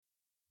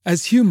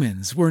As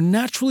humans, we're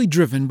naturally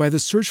driven by the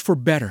search for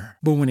better.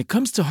 But when it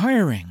comes to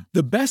hiring,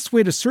 the best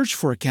way to search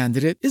for a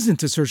candidate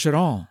isn't to search at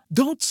all.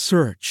 Don't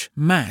search,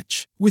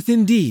 match with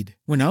Indeed.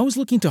 When I was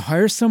looking to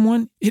hire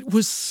someone, it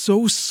was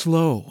so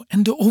slow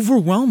and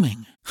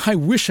overwhelming. I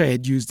wish I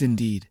had used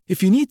Indeed.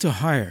 If you need to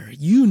hire,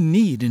 you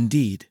need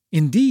Indeed.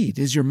 Indeed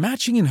is your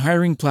matching and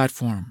hiring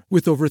platform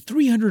with over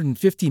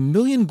 350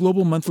 million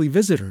global monthly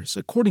visitors,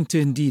 according to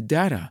Indeed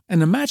data,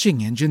 and a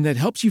matching engine that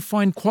helps you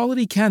find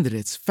quality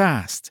candidates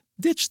fast.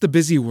 Ditch the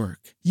busy work.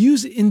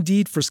 Use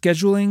Indeed for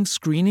scheduling,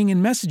 screening,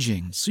 and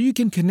messaging so you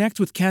can connect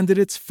with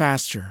candidates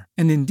faster.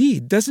 And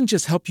Indeed doesn't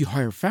just help you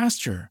hire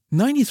faster.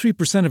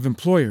 93% of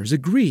employers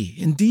agree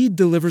Indeed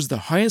delivers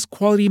the highest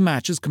quality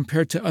matches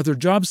compared to other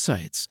job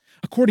sites,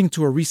 according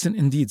to a recent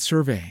Indeed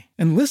survey.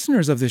 And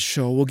listeners of this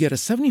show will get a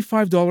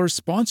 $75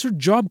 sponsored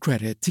job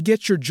credit to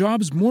get your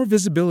jobs more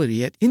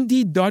visibility at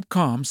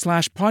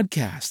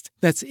Indeed.com/podcast.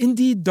 That's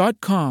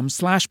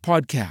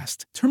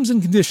Indeed.com/podcast. Terms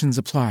and conditions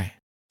apply.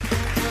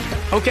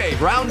 Okay,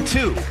 round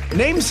two.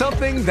 Name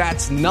something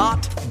that's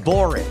not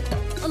boring.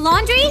 A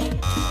laundry?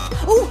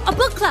 Ooh, a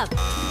book club.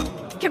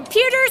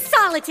 Computer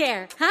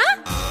solitaire,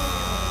 huh?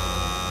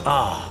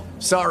 Ah,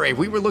 sorry,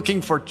 we were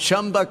looking for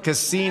Chumba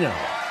Casino.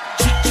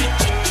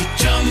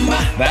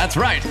 That's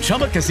right,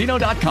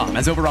 ChumbaCasino.com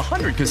has over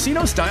 100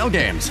 casino-style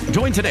games.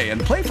 Join today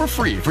and play for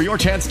free for your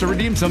chance to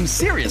redeem some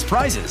serious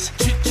prizes.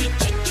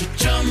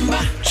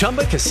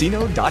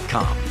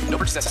 ChumbaCasino.com. No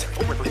purchase necessary.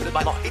 Void where prohibited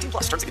by law. 18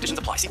 plus. Terms and conditions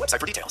apply. See website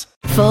for details.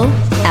 Full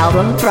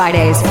Album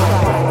Fridays.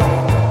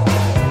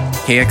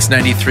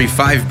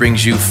 KX93.5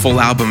 brings you Full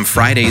Album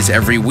Fridays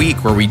every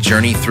week, where we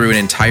journey through an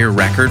entire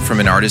record from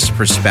an artist's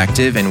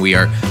perspective. And we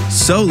are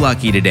so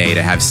lucky today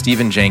to have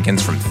Stephen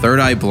Jenkins from Third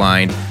Eye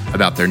Blind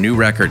about their new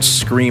record,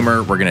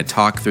 Screamer. We're going to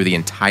talk through the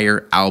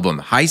entire album.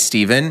 Hi,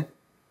 Stephen.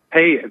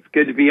 Hey, it's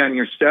good to be on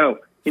your show.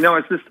 You know, I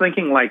was just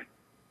thinking,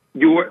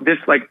 this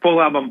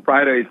Full Album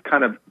Fridays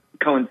kind of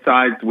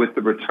coincides with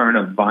the return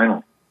of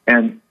vinyl.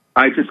 And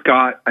I just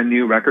got a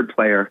new record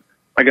player.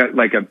 I got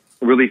a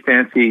really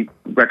fancy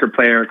record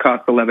player. It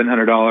cost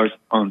 $1,100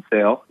 on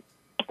sale.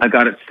 I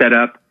got it set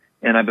up,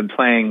 and I've been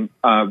playing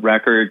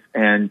records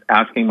and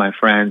asking my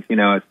friends,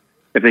 if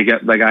they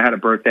get, I had a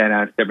birthday and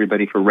asked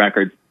everybody for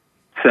records.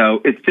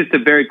 So it's just a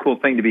very cool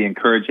thing to be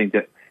encouraging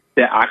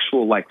the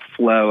actual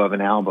flow of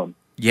an album.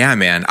 Yeah,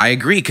 man, I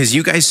agree, because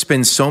you guys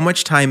spend so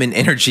much time and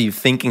energy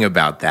thinking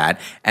about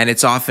that, and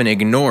it's often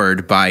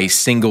ignored by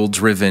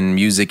single-driven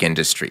music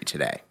industry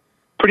today.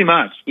 Pretty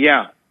much,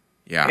 yeah.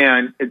 Yeah.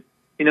 And,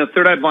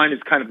 Third Eye Blind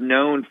is kind of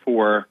known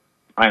for,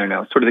 I don't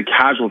know, sort of the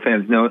casual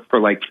fans know it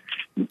for,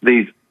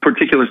 these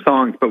particular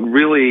songs, but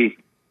really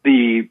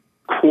the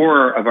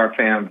core of our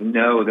fans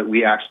know that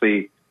we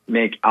actually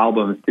make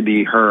albums to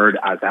be heard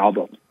as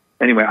albums.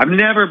 Anyway, I've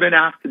never been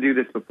asked to do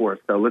this before,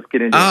 so let's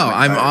get into it. Oh,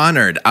 I'm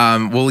honored.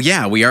 Well,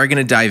 yeah, we are going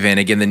to dive in.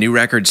 Again, the new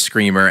record,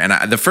 Screamer. And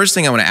the first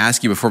thing I want to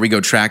ask you before we go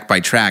track by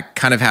track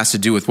kind of has to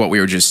do with what we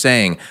were just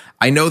saying.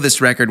 I know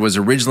this record was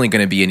originally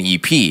going to be an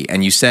EP,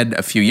 and you said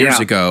a few years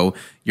ago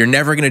you're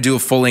never going to do a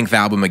full-length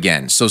album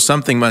again. So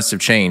something must have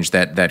changed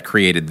that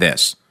created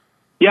this.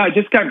 Yeah, I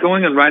just got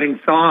going on writing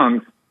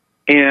songs,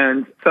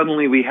 and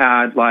suddenly we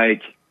had,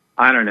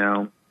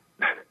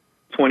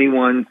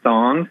 21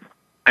 songs.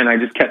 And I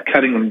just kept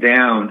cutting them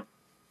down,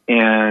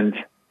 and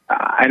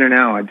I don't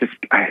know. I just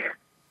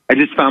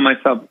found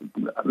myself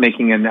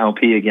making an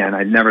LP again.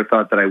 I never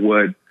thought that I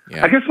would.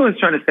 Yeah. I guess what I was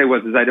trying to say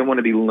was I don't want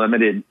to be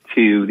limited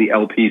to the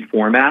LP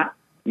format.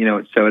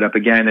 It showed up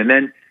again, and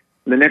then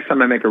the next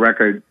time I make a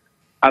record,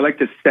 I like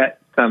to set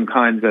some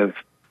kinds of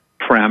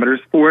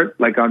parameters for it.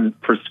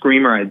 For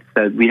Screamer, I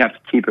said we have to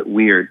keep it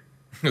weird.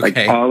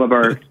 Okay. All of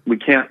our we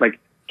can't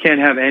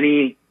have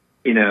any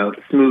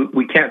smooth.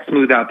 We can't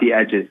smooth out the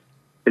edges.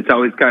 It's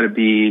always got to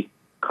be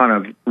kind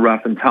of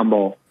rough and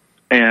tumble.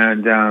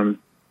 And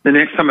the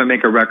next time I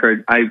make a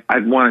record, I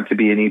want it to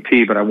be an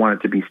EP, but I want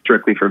it to be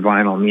strictly for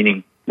vinyl,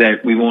 meaning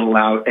that we won't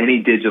allow any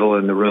digital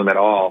in the room at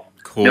all.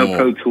 Cool. No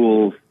Pro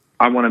Tools.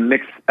 I want to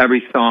mix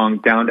every song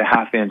down to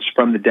half inch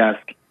from the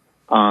desk,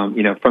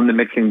 from the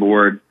mixing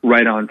board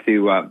right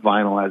onto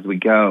vinyl as we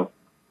go.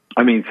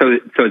 I mean, so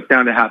it's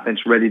down to half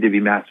inch, ready to be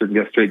mastered and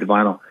go straight to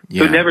vinyl.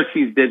 Yeah. So it never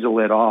sees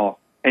digital at all.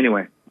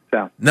 Anyway.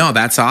 So. No,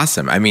 that's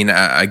awesome. I mean,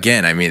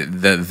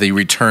 the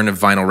return of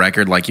vinyl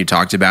record, like you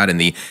talked about,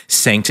 and the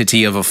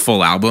sanctity of a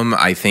full album,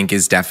 I think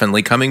is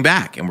definitely coming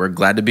back, and we're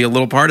glad to be a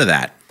little part of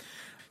that.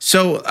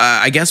 So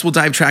I guess we'll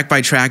dive track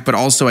by track, but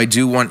also I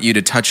do want you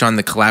to touch on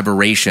the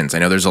collaborations. I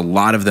know there's a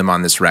lot of them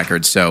on this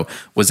record, so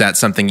was that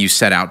something you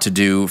set out to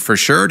do for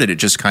sure? Did it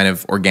just kind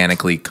of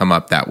organically come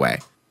up that way?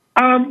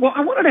 Well,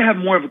 I wanted to have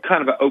more of a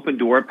kind of an open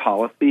door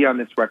policy on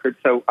this record,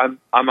 so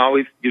I'm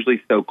always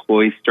usually so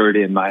cloistered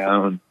in my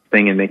own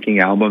thing in making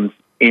albums,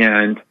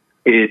 and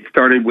it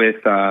started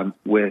with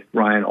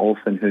Ryan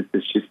Olson, who's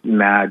this just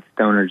mad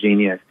stoner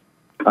genius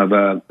of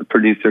a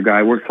producer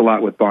guy. Works a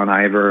lot with Bon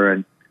Iver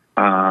and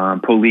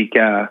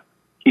Polika.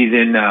 He's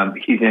in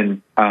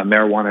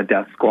Marijuana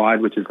Death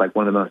Squad, which is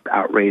one of the most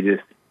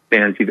outrageous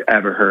bands you've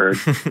ever heard.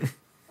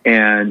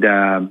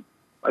 And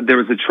there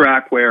was a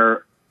track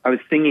where I was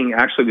singing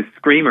actually with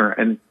Screamer,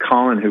 and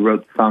Colin, who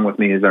wrote the song with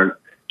me, is our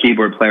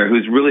keyboard player,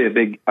 who's really a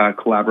big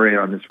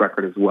collaborator on this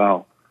record as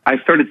well. I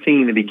started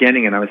singing in the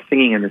beginning, and I was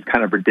singing in this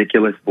kind of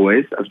ridiculous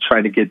voice. I was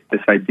trying to get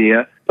this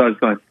idea. So I was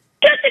going,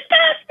 get the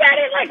dust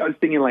ready! Like, I was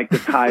singing like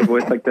this high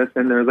voice like this,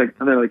 and they're like,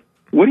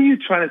 what are you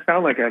trying to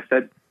sound like? I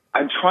said,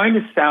 I'm trying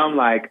to sound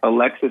like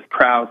Alexis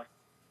Krauss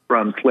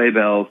from Sleigh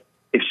Bells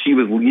if she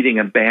was leading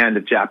a band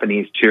of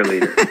Japanese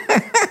cheerleaders.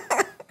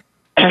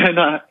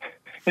 and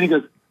he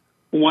goes,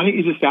 why don't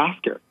you just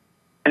ask her?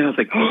 And I was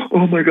like,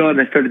 oh my God.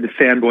 And I started to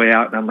fanboy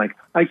out, and I'm like,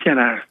 I can't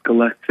ask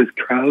Alexis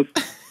Krauss.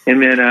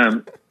 And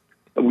then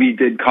we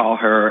did call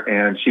her,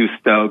 and she was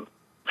stoked,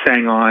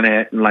 sang on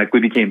it, and like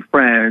we became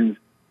friends,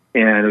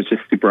 and it was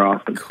just super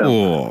awesome.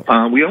 Cool.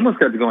 So, we almost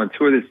got to go on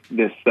tour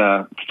this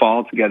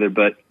fall together,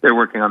 but they're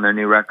working on their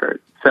new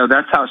record. So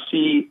that's how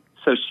she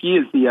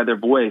is the other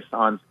voice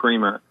on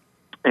Screamer.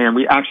 And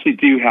we actually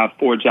do have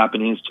 4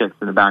 Japanese chicks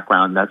in the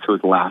background. That's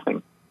who's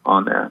laughing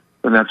on there.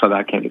 And that's how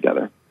that came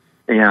together.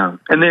 Yeah.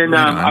 And then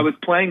I was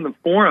playing the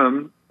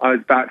Forum. I was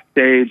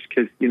backstage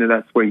because,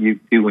 that's what you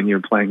do when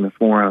you're playing the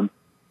Forum.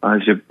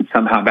 You're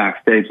somehow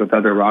backstage with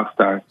other rock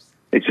stars.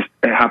 It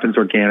happens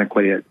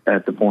organically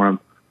at the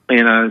Forum.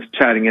 And I was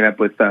chatting it up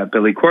with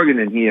Billy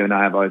Corgan, and he and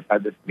I have always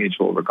had this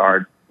mutual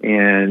regard.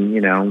 And,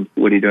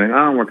 what are you doing? Oh,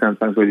 I'm working on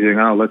songs. What are you doing?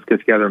 Oh, let's get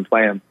together and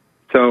play them.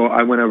 So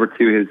I went over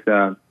to his,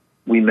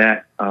 we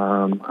met, I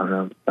don't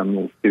know, some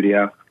little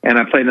studio. And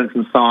I played him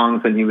some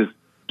songs, and he was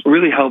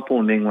really helpful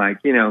in being like,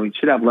 you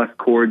should have less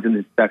chords in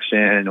this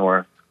section,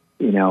 or,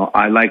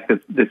 I like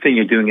the thing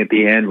you're doing at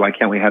the end. Why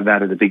can't we have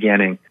that at the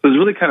beginning? So it was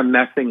really kind of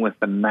messing with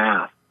the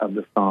math of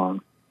the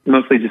song,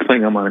 mostly just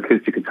playing them on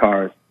acoustic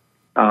guitars.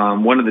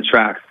 One of the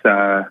tracks,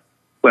 I'll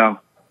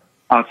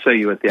show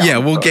you at the album. Yeah,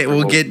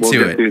 we'll get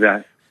to it. Do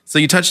that. So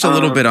you touched a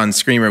little bit on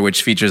Screamer,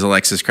 which features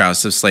Alexis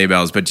Krauss of Sleigh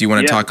Bells, but do you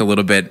want to talk a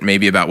little bit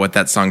maybe about what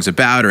that song's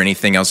about, or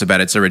anything else about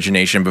its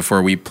origination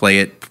before we play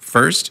it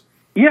first?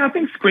 Yeah, I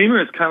think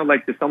Screamer is kind of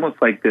like this,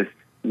 almost like this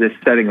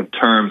setting of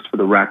terms for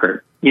the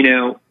record.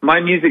 My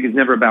music is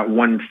never about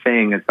one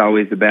thing. It's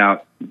always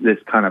about this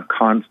kind of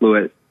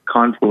confluence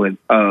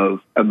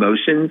of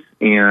emotions,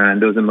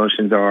 and those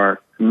emotions are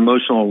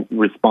emotional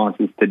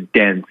responses to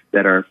dents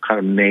that are kind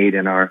of made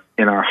in our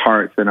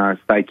hearts and our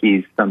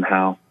psyches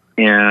somehow.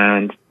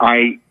 And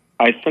I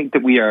think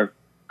that we are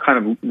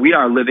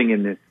living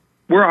in this.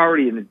 We're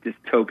already in a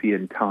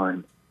dystopian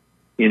time.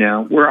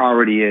 We're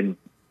already in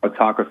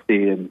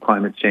autocracy and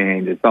climate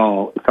change. It's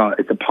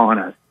upon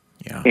us.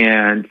 Yeah.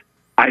 And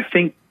I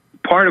think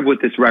part of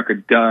what this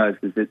record does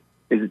is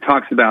it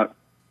talks about,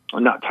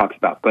 or not talks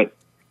about, but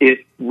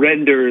it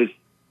renders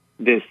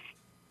this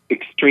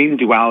extreme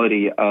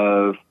duality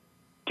of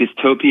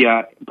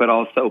dystopia, but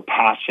also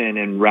passion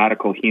and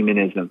radical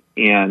humanism,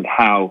 and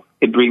how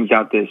it brings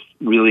out this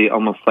really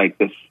almost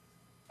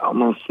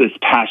this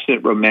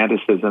passionate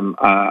romanticism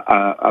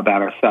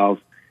about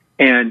ourselves.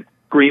 And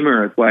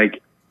Screamer is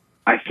like,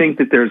 I think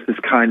that there's this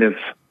kind of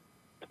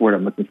word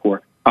I'm looking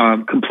for,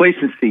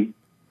 complacency,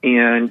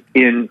 and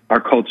in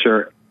our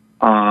culture,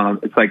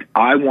 it's like,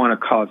 I want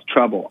to cause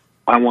trouble.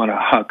 I want to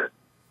huck,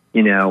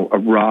 a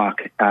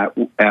rock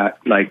at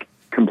like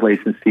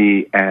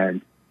complacency,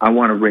 and I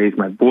want to raise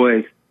my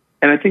voice.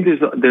 And I think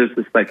there's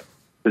this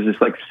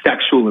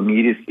sexual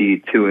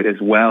immediacy to it as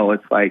well.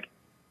 It's like,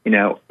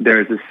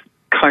 there's this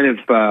kind of,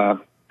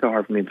 so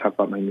hard for me to talk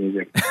about my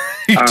music.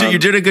 You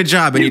did a good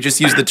job, and you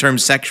just used the term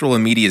sexual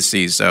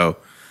immediacy. So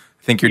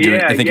I think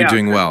you're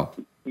doing well.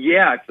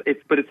 Yeah.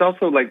 But it's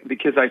also like,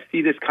 because I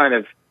see this kind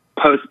of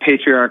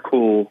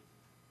post-patriarchal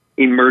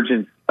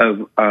emergence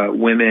of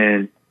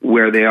women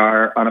where they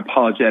are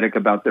unapologetic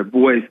about their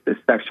voice, their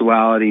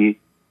sexuality,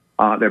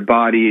 their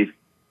bodies.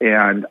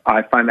 And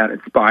I find that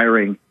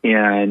inspiring.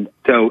 And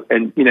so,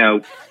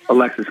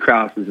 Alexis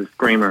Krauss is a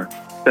Screamer.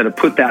 So to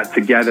put that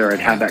together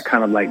and have that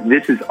kind of like,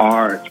 this is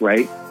ours,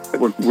 right?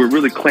 We're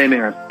really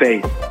claiming our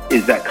space,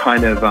 is that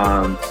kind of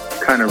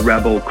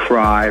rebel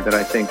cry that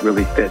I think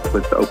really fits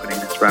with opening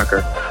this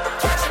record.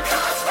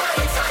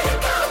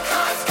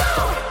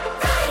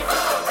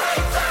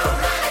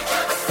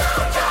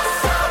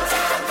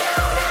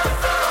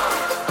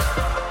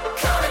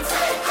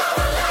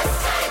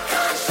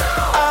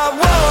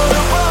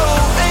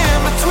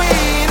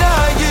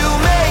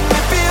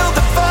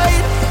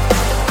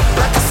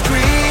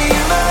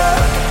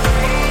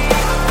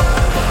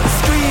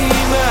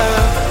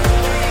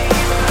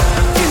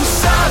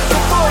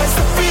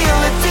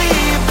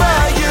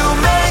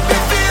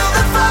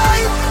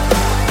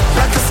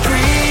 Like a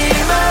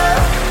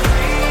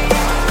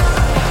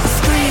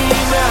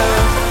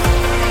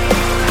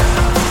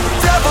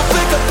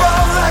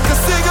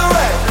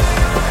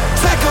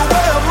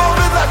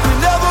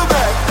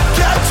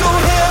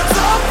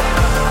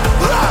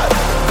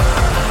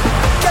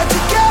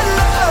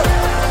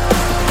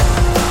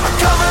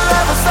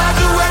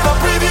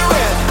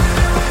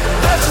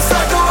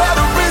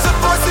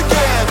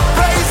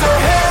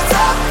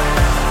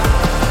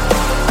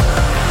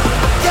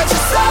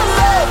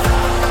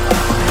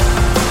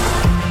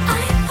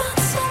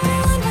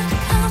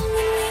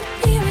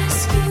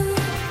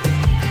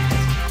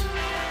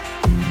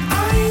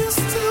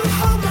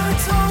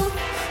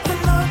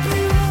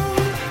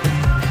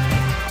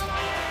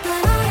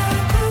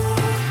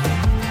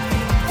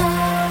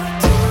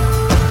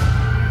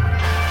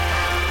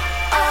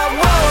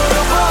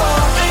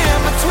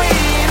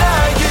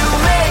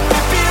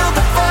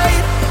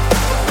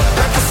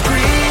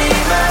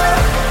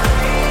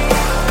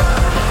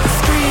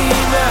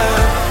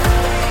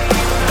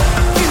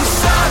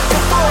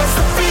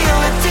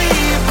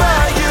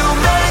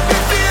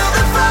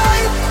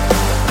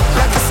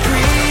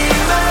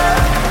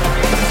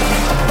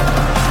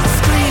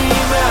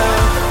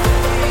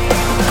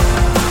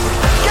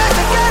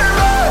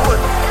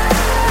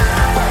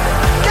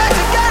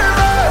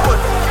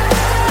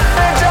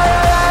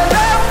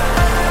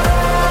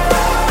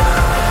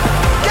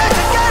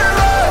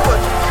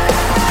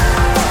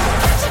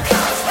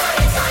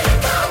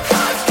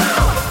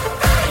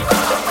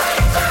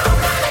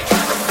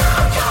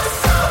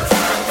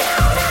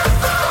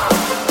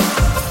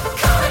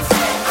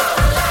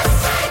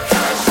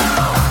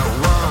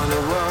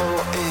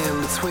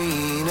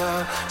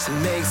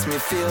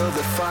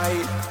the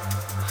fight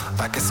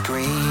like a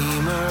screamer.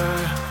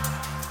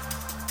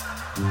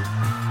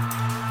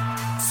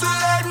 So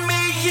let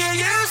me hear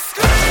you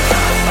scream.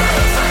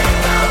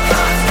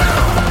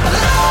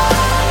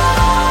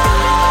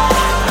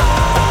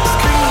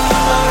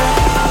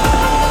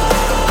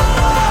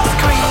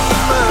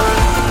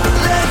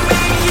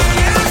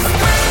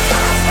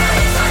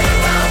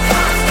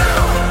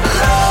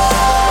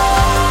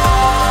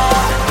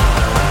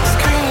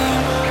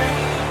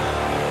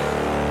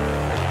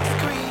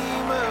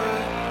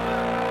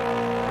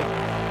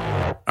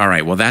 All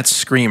right, well, that's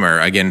Screamer.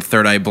 Again,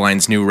 Third Eye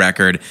Blind's new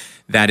record.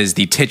 That is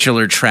the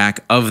titular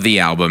track of the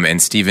album,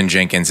 and Stephen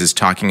Jenkins is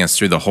talking us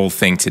through the whole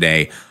thing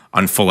today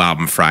on Full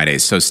Album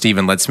Fridays. So,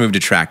 Stephen, let's move to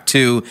track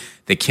 2.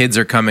 The Kids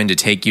Are Coming to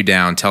Take You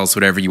Down. Tell us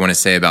whatever you want to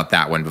say about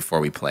that one before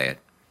we play it.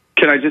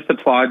 Can I just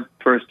applaud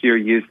first your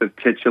use of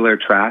titular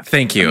track?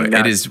 Thank you.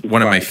 It is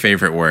one of my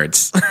favorite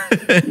words.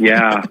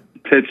 Yeah,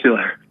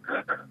 titular.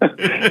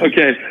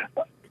 Okay.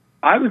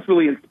 I was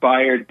really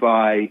inspired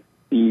by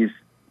these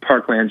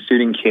Parkland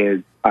shooting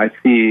kids. I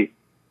see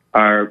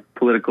our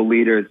political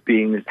leaders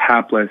being these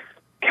hapless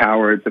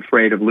cowards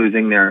afraid of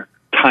losing their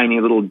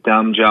tiny little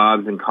dumb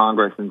jobs in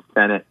Congress and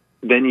Senate.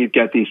 Then you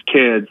get these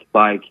kids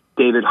like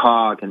David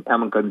Hogg and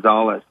Emma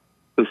Gonzalez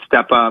who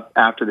step up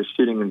after the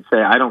shooting and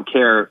say, I don't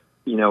care,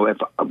 if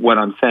what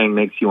I'm saying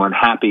makes you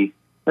unhappy.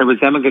 It was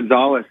Emma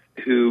Gonzalez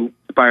who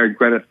inspired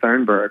Greta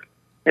Thunberg.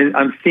 And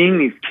I'm seeing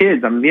these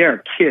kids,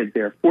 they're kids,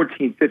 they're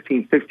 14,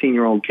 15,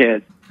 16-year-old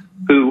kids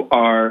who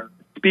are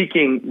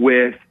speaking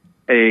with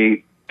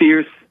a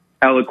fierce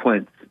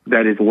eloquence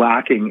that is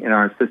lacking in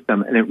our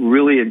system, and it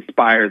really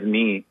inspires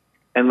me.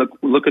 And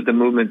look at the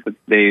movements that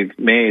they've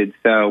made.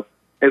 So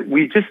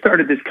we just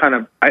started this kind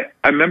of. I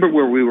remember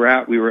where we were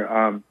at. We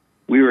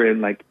were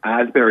in like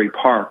Asbury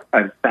Park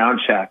at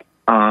sound check.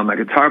 My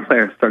guitar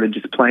player started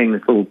just playing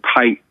this little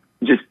tight,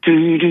 just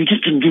this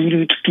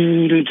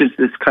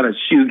kind of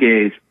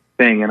shoegaze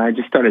thing, and I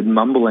just started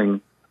mumbling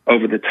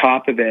over the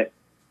top of it,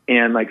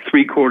 and like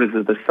 3/4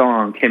 of the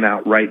song came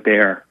out right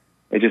there.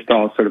 It just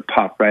all sort of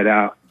popped right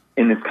out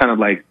in this kind of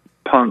like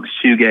punk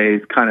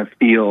shoegaze kind of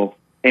feel.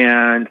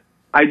 And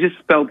I just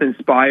felt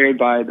inspired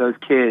by those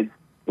kids,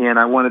 and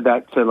I wanted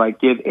that to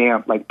like give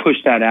AMP, like push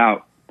that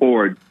out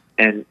forward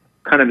and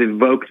kind of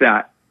evoke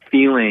that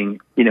feeling,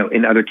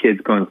 in other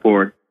kids going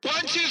forward. 1,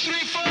 2, 3,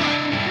 4.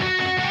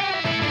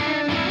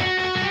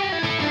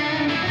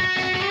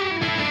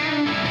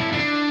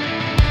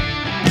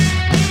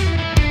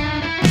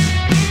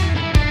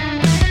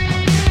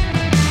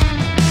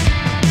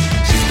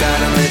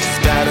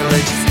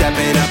 She's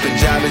stepping up and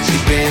jabbing.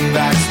 She's been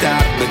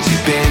backstabbed, but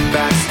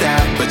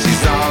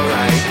she's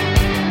alright.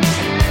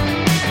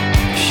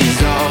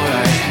 She's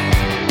alright.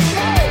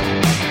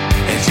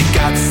 And she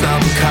got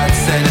some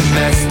cuts and it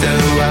messed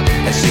her up,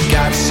 and she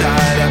got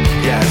shot up.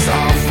 Yeah, it's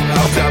all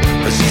fucked up,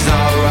 but she's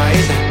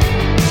alright.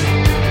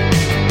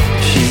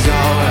 She's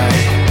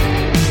alright.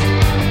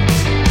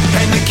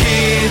 And the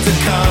kids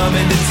are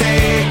coming to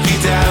take you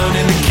down,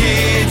 and the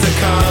kids are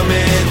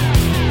coming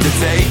to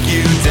take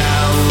you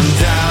down,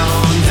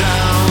 down,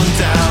 down,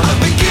 down. I'm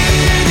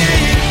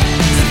beginning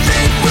to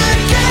think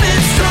we're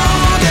getting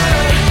stronger.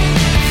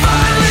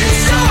 Finally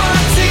show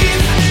our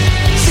teeth.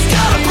 She's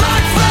got a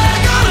black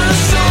flag on her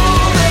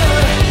shoulder.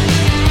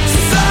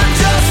 Since I'm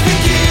just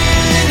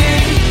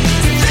beginning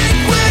to think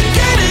we're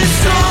getting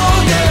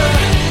stronger.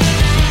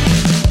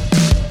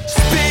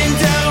 Spin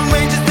down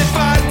ranges, they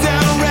fire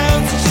down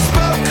rounds. She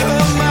spoke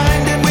her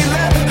mind and we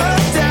let her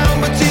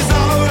down, but she's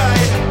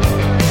alright.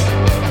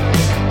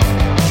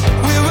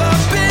 We're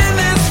up in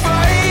this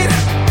fight,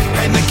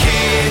 and the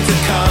kids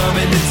are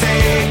coming to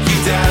take you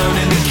down,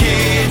 and the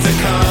kids are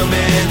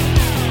coming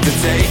to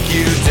take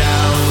you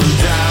down,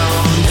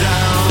 down,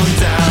 down,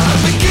 down. I'm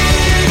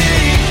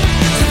beginning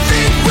to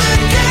think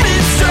we're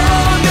getting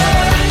stronger.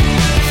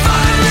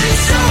 Finally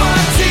show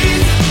our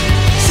teeth.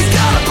 She's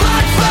got a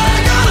black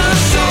flag on her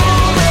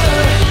shoulder.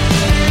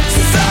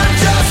 Since I'm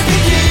just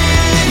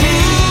beginning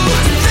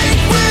to think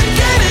we're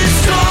getting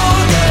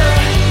stronger.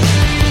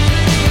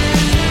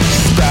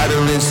 She's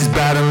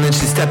battling,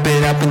 she's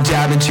stepping up and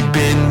jabbing. She's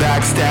been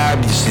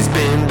backstabbed, yeah, she's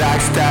been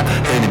backstabbed.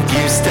 And if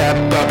you step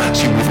up,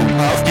 she will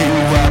love you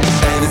up.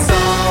 And it's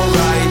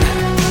alright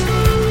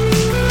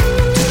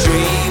to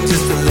dream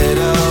just a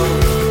little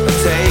of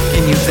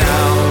taking you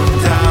down,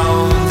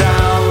 down,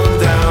 down,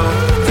 down,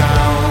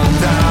 down,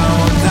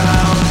 down,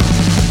 down.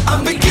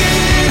 I'm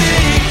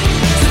beginning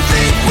to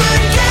think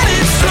we're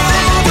getting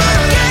stronger.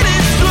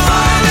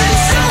 Finally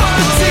show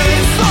our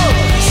teeth.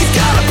 She's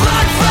got a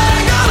black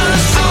flag on her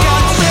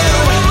shoulder.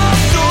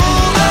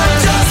 I'm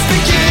just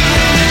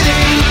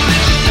beginning.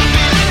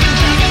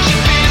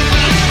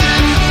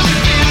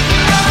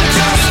 I'm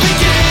just beginning.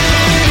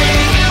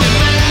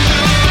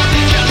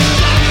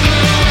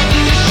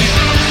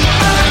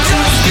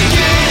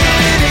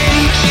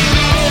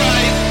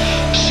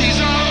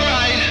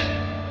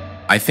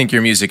 I think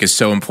your music is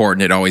so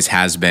important. It always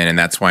has been, and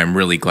that's why I'm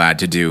really glad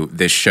to do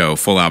this show,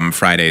 Full Album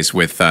Fridays,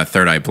 with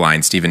Third Eye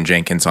Blind, Stephen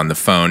Jenkins on the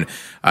phone,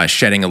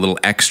 shedding a little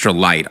extra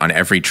light on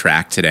every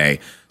track today.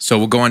 So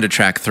we'll go on to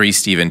track 3,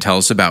 Stephen. Tell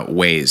us about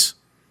Ways.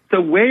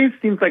 So Ways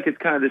seems like it's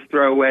kind of this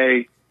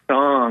throwaway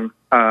song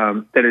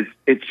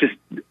it's just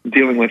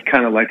dealing with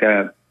kind of like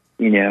a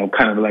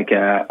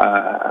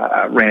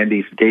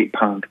Randy skate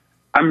punk.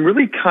 I'm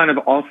really kind of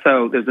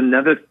also, there's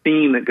another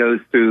theme that goes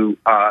through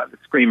the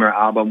Screamer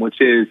album, which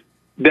is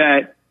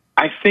that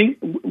I think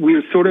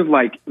we're sort of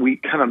like, we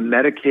kind of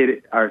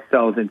medicated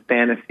ourselves in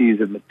fantasies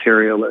of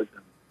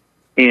materialism.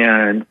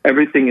 And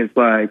everything is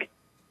like,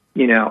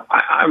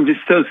 I'm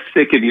just so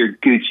sick of your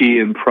Gucci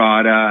and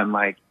Prada and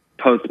like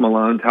Post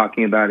Malone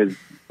talking about his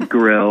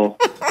grill.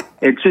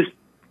 It's just,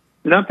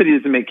 not that he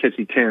doesn't make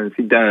catchy tunes,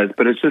 he does,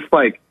 but it's just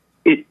like,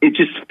 it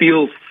just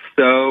feels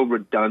so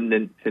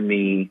redundant to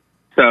me.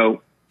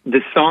 So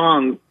the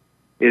song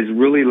is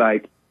really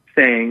like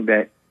saying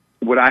that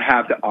what I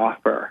have to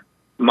offer,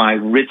 my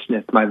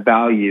richness, my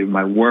value,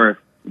 my worth,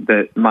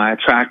 that my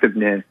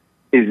attractiveness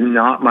is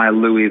not my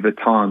Louis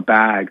Vuitton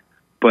bag,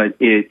 but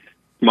it's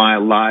my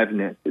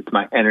aliveness, it's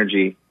my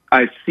energy.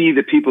 I see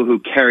the people who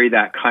carry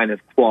that kind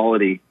of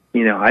quality,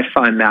 I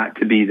find that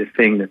to be the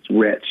thing that's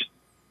rich.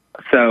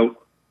 So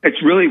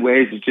it's really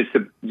Ways. It's just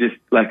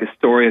like a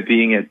story of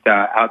being at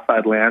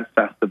Outside Lands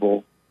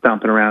Festival,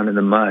 stomping around in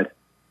the mud.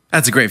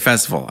 That's a great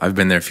festival. I've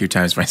been there a few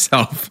times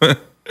myself.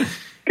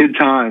 Good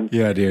times.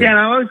 Yeah, dude. Yeah, and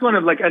I always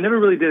wanted, I never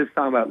really did a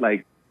song about,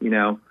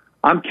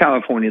 I'm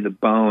California the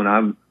bone. I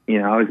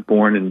was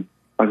born in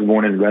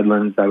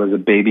Redlands. I was a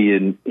baby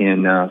in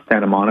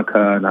Santa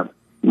Monica, and I've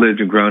lived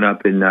and grown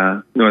up in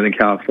Northern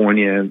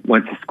California,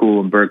 went to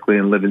school in Berkeley,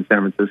 and lived in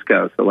San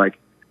Francisco. So,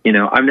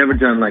 I've never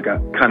done like a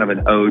kind of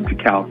an ode to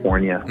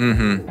California.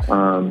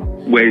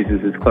 Mm-hmm. Ways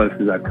is as close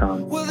as I've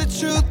come. Well, the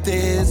truth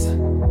is,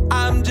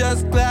 I'm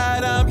just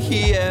glad I'm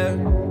here.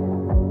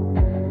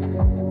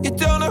 You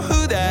don't know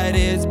who that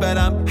is, but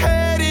I'm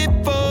headed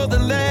for the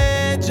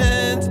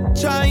legends.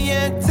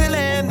 Trying to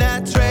land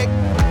that trick.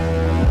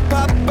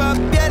 Pop up,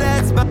 yeah,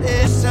 that's my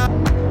ish.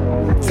 I'm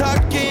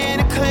talking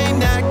to claim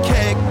that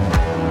kick.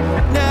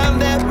 Now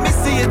let me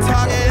see you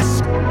talk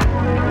ish.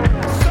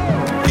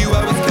 You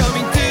always call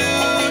me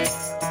dude.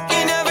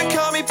 You never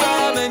call me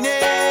by my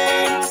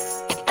name.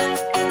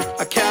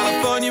 A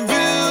California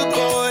rude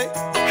boy,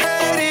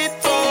 headed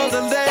for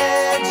the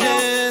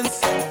legends.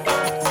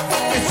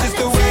 It's just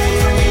the way.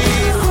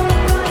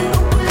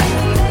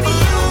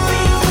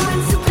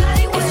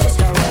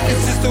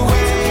 It's just the way.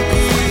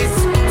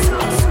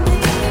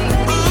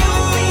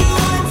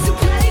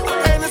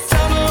 And the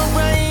summer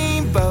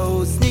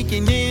rainbow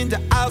sneaking into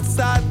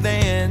outside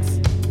lands.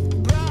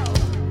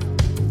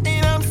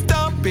 And I'm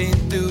stomping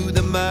through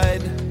the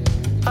mud.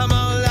 I'm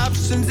all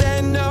options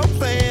and no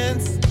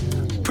plans.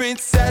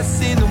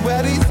 Princess in the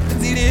wellies,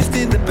 elitist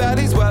in the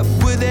baddies. What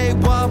would they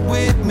want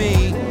with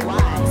me?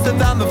 So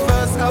I'm the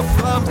first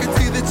I'm good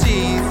to the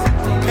cheese.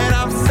 And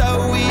I'm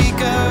so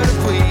eager to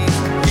please.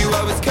 You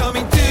always call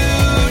me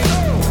dude.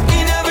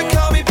 You never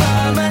call me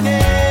by my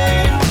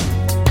name.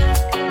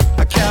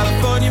 A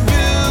California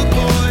rude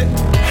boy,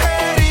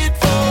 headed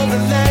for the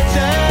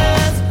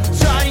legends.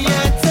 Trying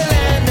to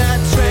land that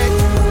trick.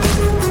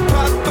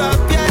 Pop up,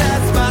 yeah,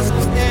 that's my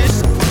ish.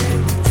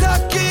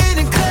 Tuck in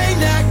and claim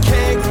that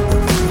kick.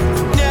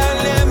 Now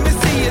let me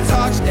see you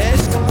talk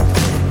ish.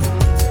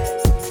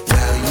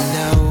 Well, you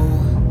know,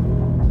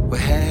 we're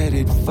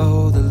headed for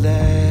the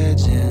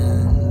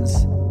legends.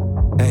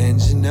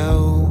 And you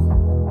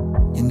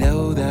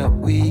know that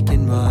we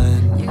can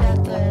run.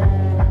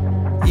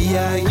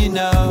 Yeah, you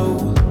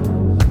know,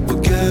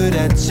 we're good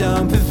at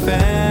jumping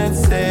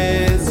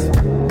fences.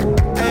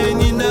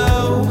 And you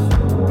know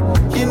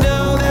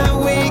that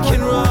we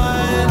can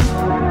run.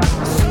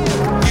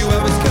 You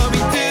always call me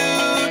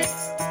dude.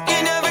 You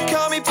never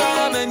call me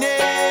by my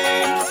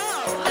name.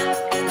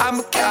 I'm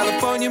a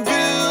California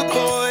rude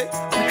boy.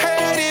 I'm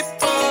headed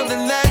for the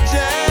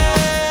legends.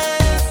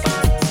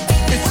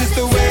 It's just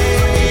the way.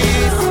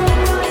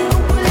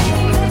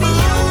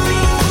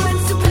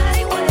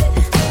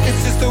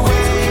 It's just the way.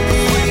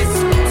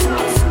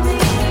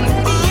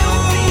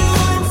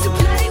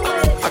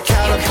 A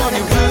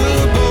California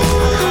rude boy.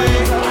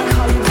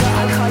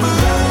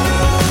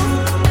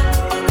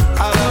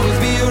 I'll always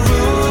be a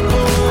rude boy.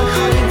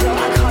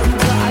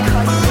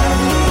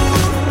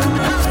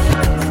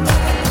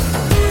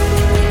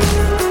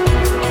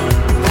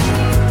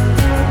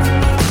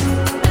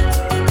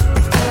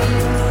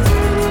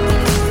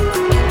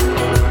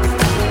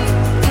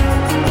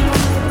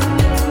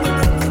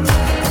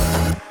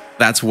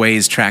 That's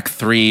Ways, track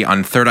 3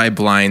 on Third Eye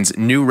Blind's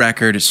new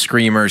record,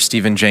 Screamer.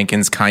 Stephen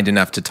Jenkins, kind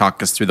enough to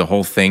talk us through the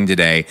whole thing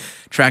today.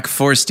 Track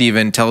 4,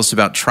 Stephen, tell us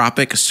about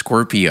Tropic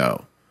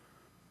Scorpio.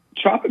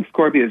 Tropic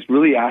Scorpio is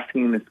really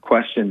asking this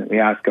question that we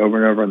ask over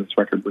and over on this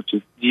record, which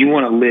is, do you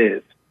want to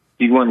live?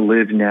 Do you want to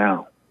live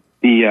now?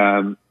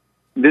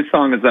 This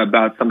song is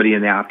about somebody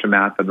in the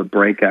aftermath of a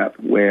breakup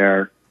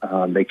where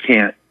they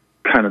can't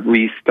kind of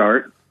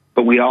restart,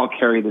 but we all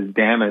carry this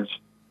damage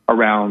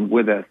around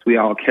with us. We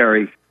all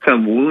carry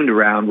some wound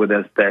around with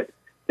us that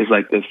is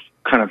like this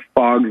kind of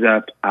fogs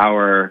up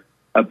our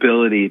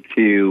ability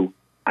to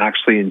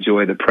actually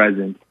enjoy the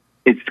present.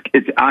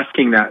 It's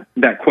asking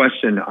that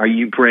question, are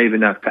you brave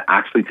enough to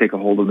actually take a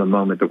hold of the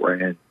moment that we're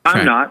in?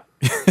 I'm not.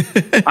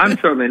 I'm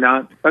certainly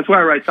not. That's why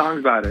I write songs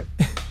about it.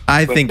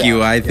 I think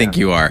you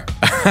are.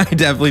 I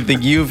definitely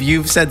think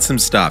you've said some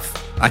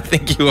stuff. I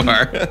think you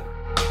are.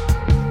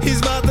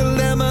 Here's my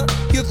dilemma.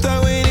 You're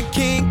throwing a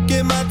kink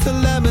in my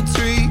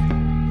telemetry.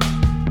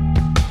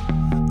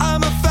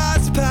 I'm a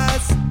fast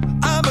pass.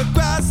 I'm a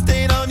grass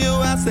stain on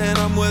your ass and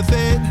I'm with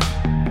it.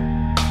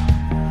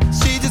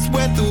 She just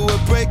went through a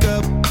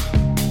breakup.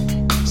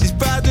 She's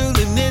fragile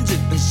and injured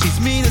and she's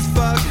mean as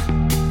fuck.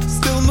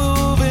 Still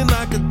moving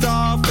like a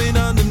dolphin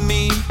under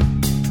me.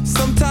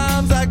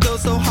 Sometimes I go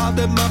so hard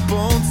that my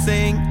bones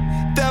sing.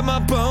 That my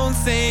bones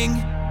sing.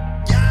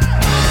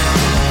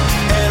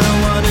 And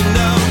I wanna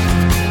know,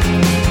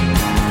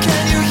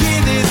 can you hear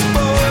this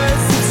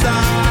voice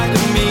inside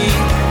of me?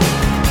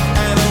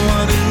 And I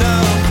wanna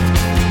know,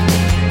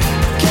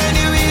 can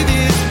you hear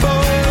this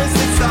voice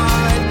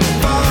inside?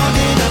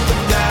 Fogging up the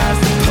glass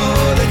and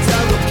pull the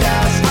tug of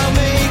cash. I'll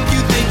make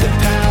you think the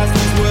past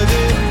is worth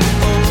it.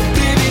 Oh,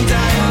 living,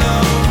 die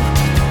alone,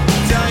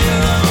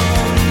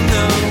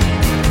 no.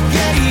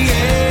 Yeah,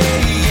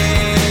 yeah,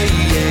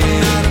 yeah, yeah.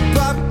 I'm not a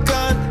pop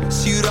gun,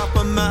 shoot off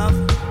my mouth.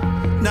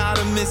 Not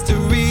a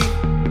mystery.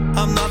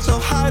 I'm not your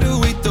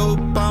hideaway dope.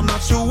 I'm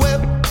not your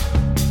whip.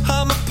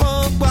 I'm a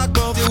punk rock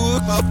off your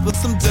hook up with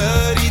some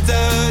dirty,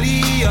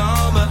 dirty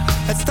armor.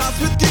 It starts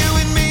with you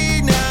and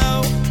me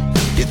now.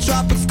 You're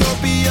dropping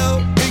Scorpio,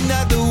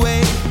 ignite the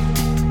way.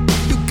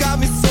 You got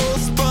me so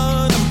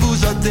spun and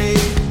bourgeois.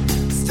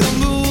 Still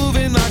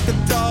moving like a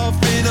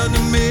dolphin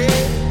under me.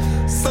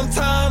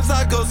 Sometimes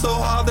I go so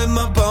hard that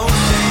my bones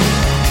sing.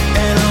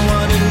 And I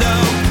wanna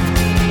know,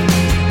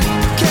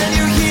 can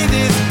you hear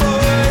this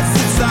voice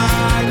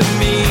inside of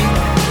me?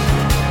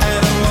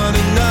 And I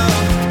wanna know,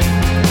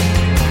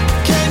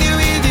 can you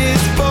hear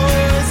this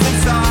voice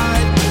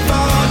inside?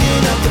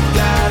 Fogging up the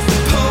glass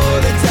and pull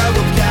the tug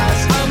of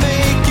cash. I'll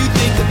make you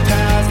think the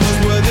past was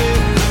worth it.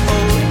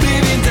 Oh,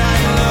 living,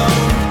 die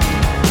alone,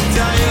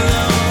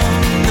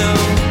 no.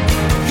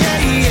 Yeah,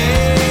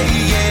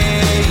 yeah,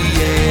 yeah,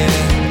 yeah.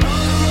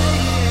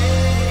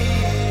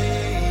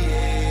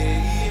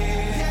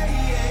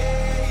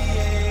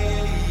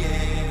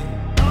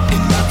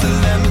 In my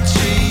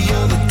telemetry,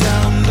 you're the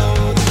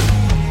download.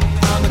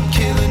 I'm a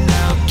killer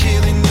now,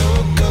 killing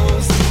your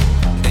ghost.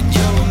 And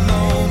you're a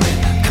moment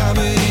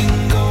covered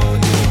in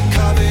gold, you're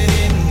covered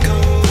in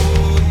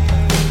gold.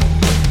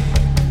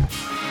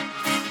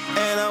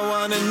 And I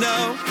wanna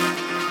know,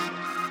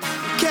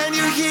 can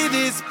you hear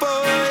this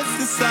voice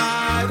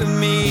inside of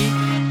me?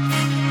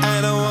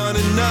 And I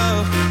wanna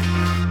know,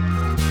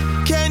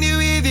 can you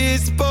hear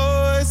this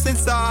voice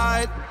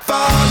inside?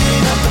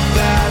 Fogging up the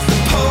glass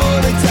and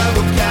pull the tug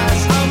of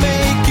cash. I'll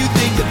make you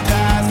think the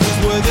past was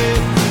worth it.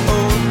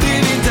 Oh,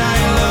 living,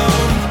 die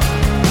alone,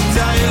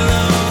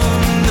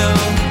 no.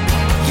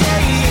 Yeah,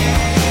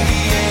 yeah,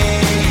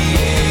 yeah,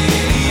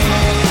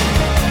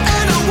 yeah.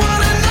 And I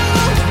wanna know,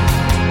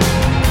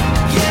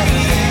 yeah,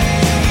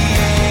 yeah,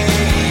 yeah.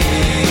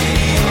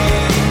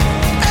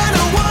 And I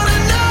wanna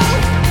know,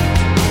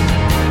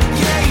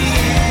 yeah,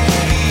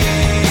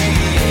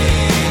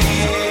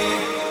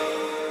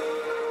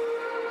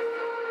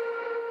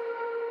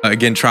 yeah.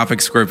 Again,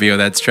 Tropic Scorpio,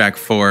 that's track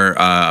 4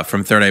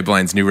 from Third Eye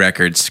Blind's new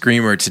record,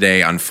 Screamer,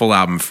 today on Full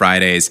Album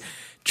Fridays.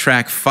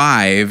 Track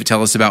 5,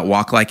 tell us about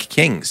Walk Like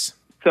Kings.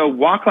 So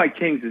Walk Like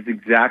Kings is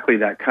exactly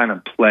that kind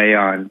of play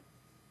on,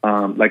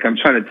 like I'm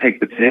trying to take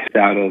the piss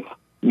out of,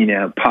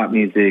 pop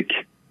music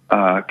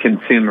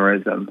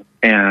consumerism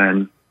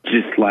and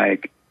just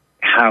like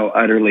how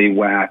utterly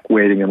whack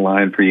waiting in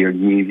line for your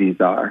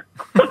Yeezys are.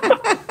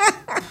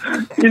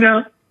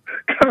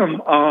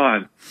 Come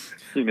on.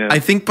 I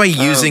think by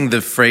using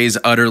the phrase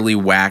utterly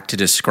whack to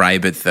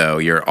describe it, though,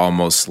 you're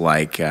almost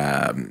like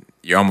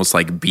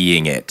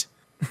being it.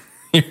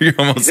 You're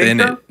almost in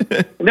it.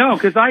 No,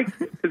 because I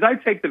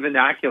take the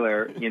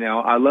vernacular.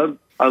 I love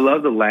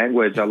the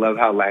language. I love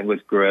how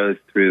language grows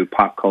through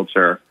pop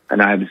culture,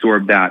 and I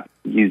absorb that,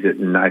 use it,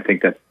 and I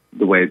think that's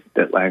the way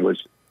that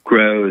language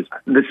grows.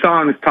 The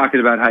song is talking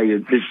about how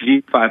this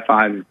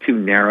G55 is too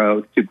narrow,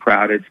 it's too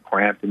crowded, it's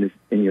cramped in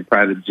your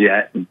private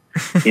jet, and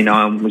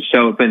I'm gonna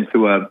show up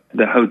into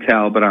the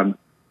hotel, but I'm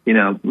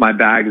my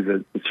bag is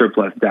a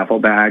surplus duffel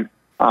bag.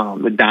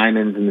 The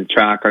diamonds in the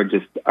track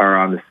are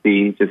on the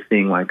sea, just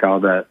seeing like all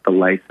the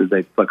lights as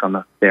they flick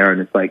on there,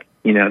 and it's like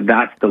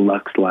that's the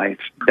luxe life.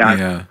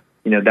 That's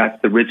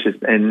that's the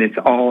richest, and it's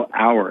all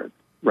ours,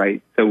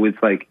 right? So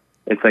it's like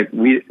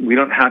we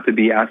don't have to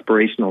be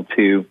aspirational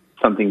to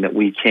something that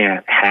we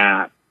can't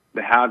have.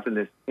 The haves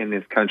in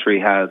this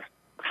country have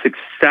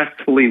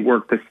successfully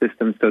worked the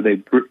system so they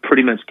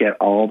pretty much get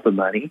all the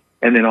money,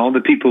 and then all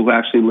the people who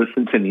actually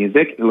listen to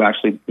music, who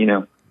actually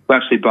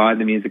buy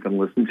the music and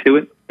listen to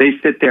it, they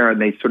sit there and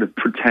they sort of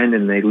pretend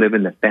and they live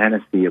in the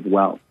fantasy of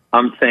wealth.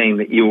 I'm saying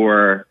that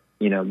your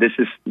you know, this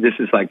is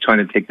like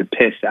trying to take the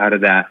piss out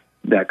of that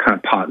kind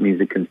of pop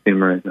music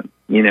consumerism,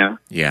 you know?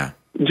 Yeah.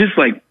 Just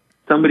like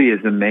somebody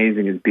as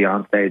amazing as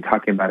Beyonce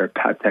talking about her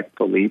Patek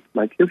Philippe,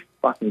 like, who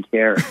fucking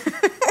cares?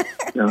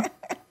 You know?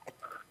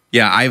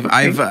 Yeah,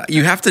 I've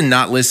you have to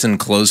not listen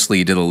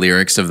closely to the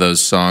lyrics of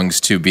those songs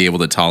to be able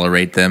to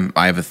tolerate them.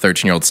 I have a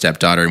 13-year-old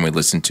stepdaughter, and we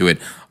listen to it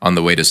on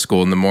the way to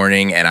school in the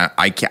morning, and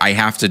I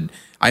have to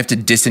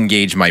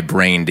disengage my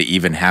brain to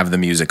even have the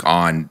music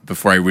on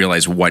before I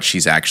realize what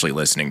she's actually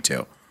listening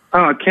to.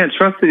 Oh, I can't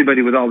trust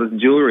anybody with all this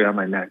jewelry on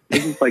my neck.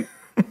 It's just like,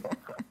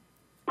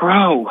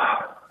 bro.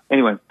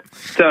 Anyway,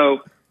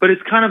 so, but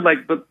it's kind of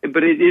like, but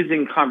it is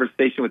in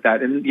conversation with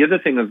that. And the other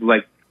thing is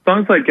like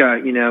songs like,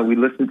 you know, we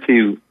listen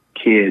to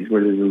Kids,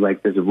 where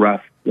there's a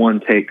rough one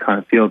take kind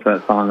of feel to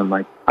that song. And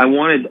like, I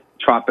wanted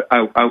Walk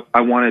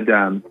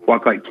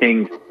Like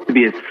Kings to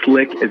be as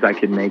slick as I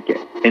could make it,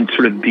 and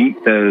sort of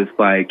beat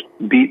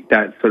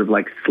that sort of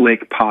like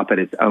slick pop at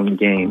its own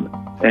game.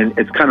 And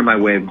it's kind of my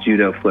way of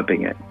judo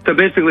flipping it. So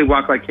basically,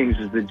 Walk Like Kings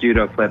is the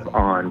judo flip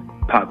on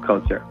pop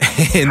culture.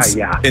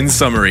 In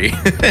summary.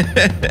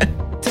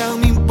 Tell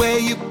me where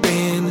you've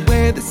been,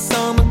 where the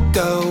summer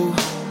go.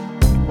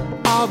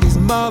 All these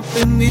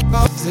muffin me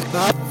up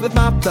with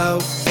my flow.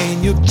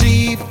 And your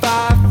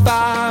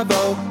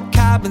G550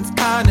 cabin's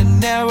kinda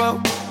narrow.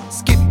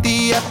 Skip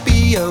the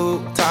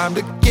FBO, time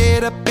to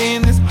get up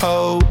in this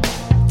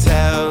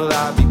hotel.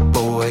 I'll be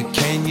boy,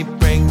 can you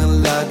bring the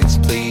luggage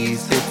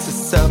please? It's a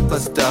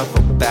surplus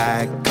duffel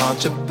bag,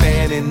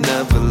 contraband in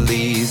the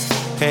valise.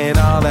 And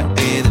all the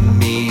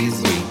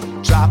enemies, we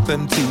drop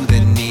them to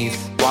their knees.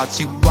 Watch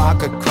you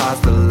walk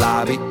across the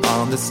lobby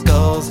on the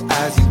skulls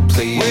as you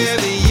please. Where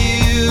have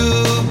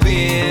you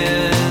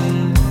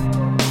been?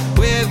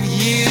 Where have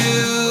you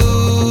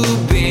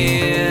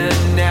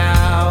been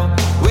now?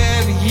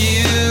 Where have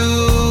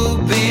you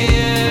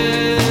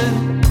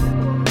been?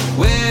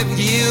 Where have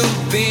you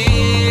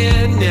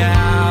been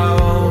now?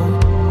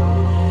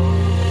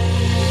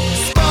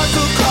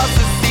 Sparkle across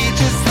the sea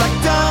just like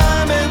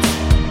diamonds.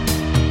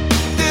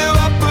 They're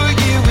up for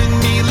you and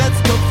me, let's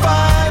go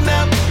find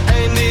them.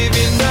 And live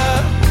in the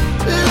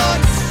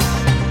Lux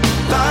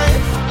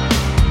life.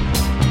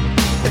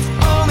 It's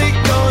only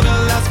gonna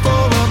last for a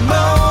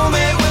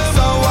moment.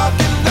 So walk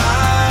the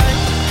line,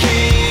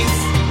 kings,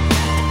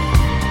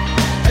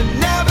 and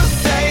never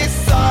say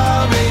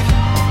sorry.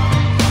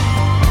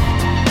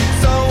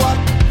 So walk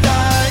the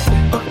line.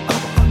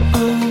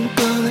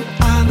 Bullet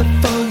on the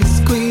floor, you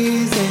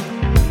squeeze it.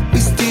 We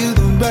steal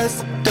the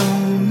rest,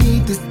 don't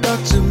need these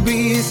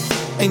luxuries.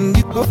 And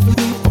you go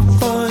for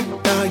fun,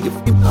 now you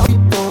feel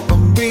for a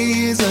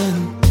reason.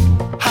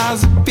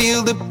 How's it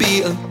feel to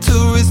be a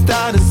tourist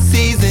out of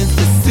season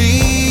to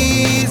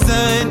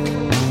season?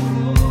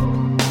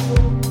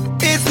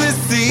 It's the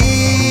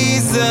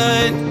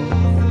season.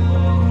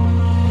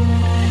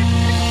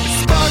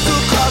 Sparkle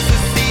across the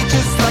sea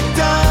just like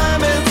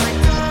diamonds.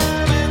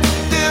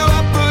 They're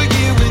up for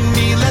you and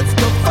me, let's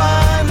go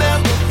find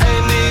them.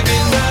 And live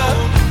in the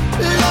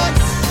Lux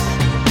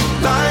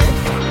life.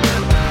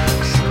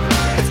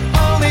 It's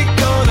only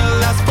gonna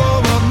last for a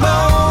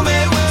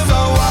moment. So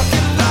walk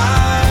the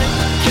line,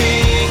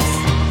 kings,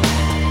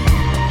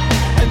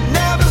 and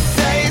never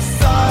say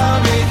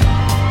sorry.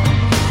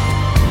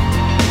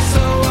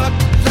 So walk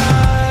the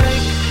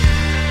line,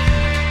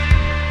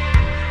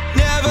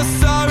 never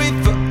sorry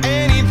for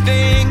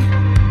anything,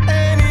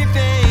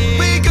 anything.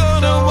 We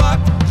gonna walk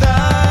the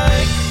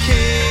line,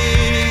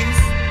 kings.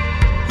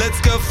 Let's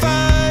go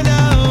find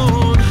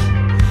out.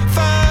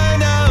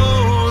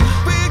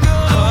 We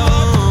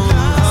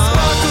gonna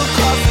sparkle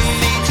across the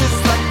sea just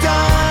like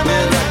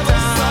diamonds.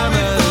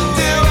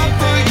 They're up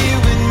for you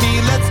and me,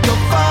 let's go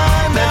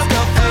find them.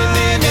 And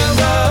live in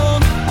the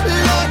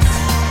Lux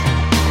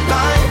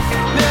life.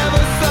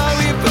 Never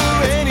sorry for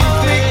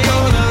anything.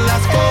 Gonna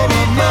last for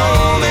a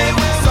moment.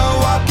 So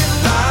walk the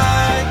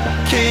line,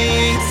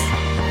 kings.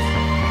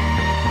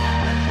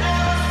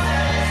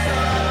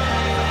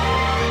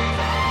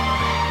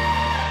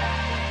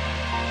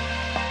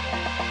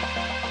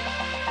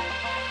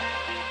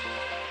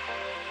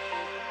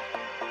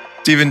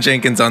 Stephen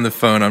Jenkins on the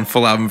phone on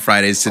Full Album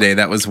Fridays today.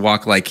 That was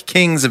Walk Like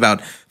Kings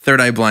about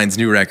Third Eye Blind's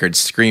new record,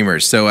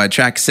 Screamers. So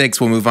track 6,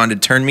 we'll move on to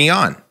Turn Me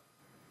On.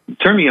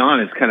 Turn Me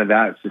On is kind of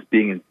that. It's just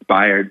being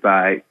inspired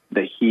by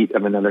the heat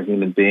of another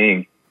human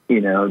being,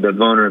 you know, the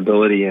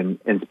vulnerability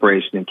and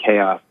inspiration and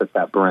chaos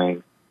that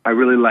brings. I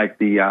really like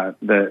the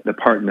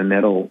part in the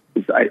middle.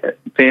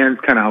 Fans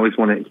kind of always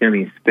want to hear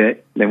me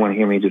spit. They want to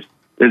hear me just,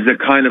 there's a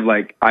kind of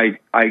like, I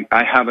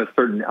have a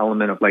certain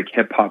element of like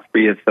hip hop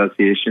free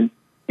association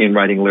in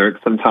writing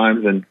lyrics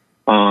sometimes. And,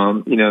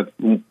 you know,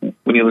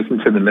 when you listen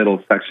to the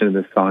middle section of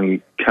this song,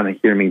 you kind of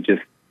hear me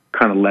just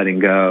kind of letting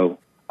go.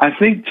 I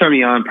think Turn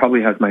Me On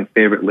probably has my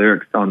favorite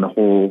lyrics on the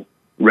whole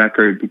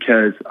record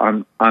because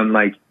I'm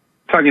like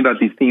talking about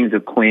these themes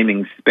of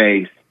claiming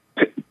space,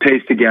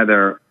 pace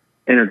together,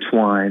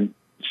 intertwine,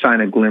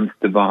 shine a glimpse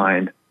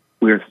divine.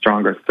 We are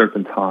stronger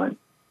serpentine,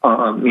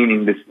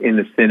 meaning this in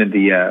the sin of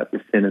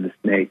the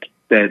snake.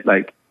 That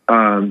like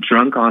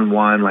drunk on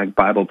wine like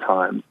Bible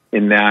times.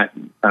 In that,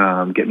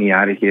 get me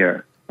out of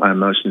here. My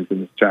emotions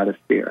in the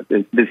stratosphere.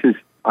 This is.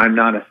 I'm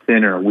not a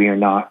sinner. We are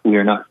not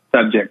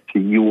subject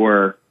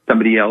to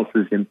somebody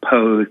else's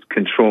imposed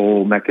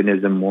control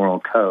mechanism, moral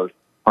code.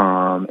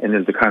 And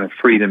there's a kind of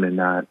freedom in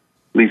that.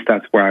 At least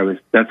that's where I was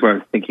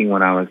thinking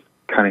when I was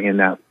kind of in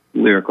that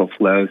lyrical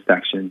flow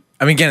section.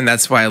 I mean, again,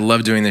 that's why I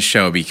love doing this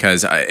show,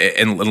 because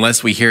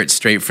unless we hear it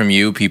straight from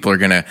you, people are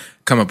going to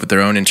come up with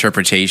their own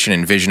interpretation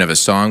and vision of a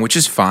song, which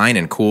is fine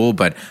and cool.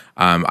 But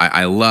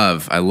I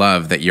love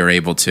that you're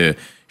able to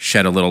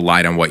shed a little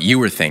light on what you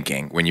were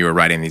thinking when you were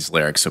writing these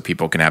lyrics, so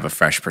people can have a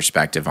fresh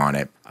perspective on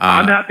it.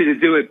 I'm happy to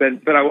do it,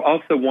 but I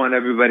also want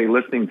everybody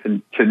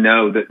listening to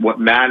know that what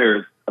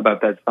matters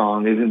about that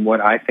song isn't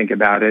what I think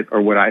about it or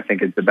what I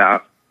think it's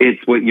about. It's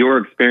what your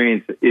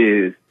experience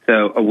is.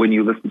 So when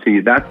you listen to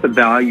it, that's the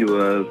value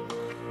of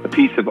a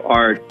piece of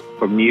art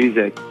or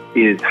music,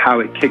 is how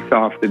it kicks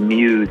off the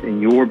muse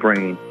in your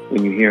brain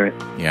when you hear it.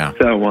 Yeah.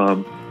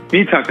 So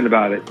me talking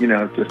about it,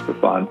 just for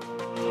fun.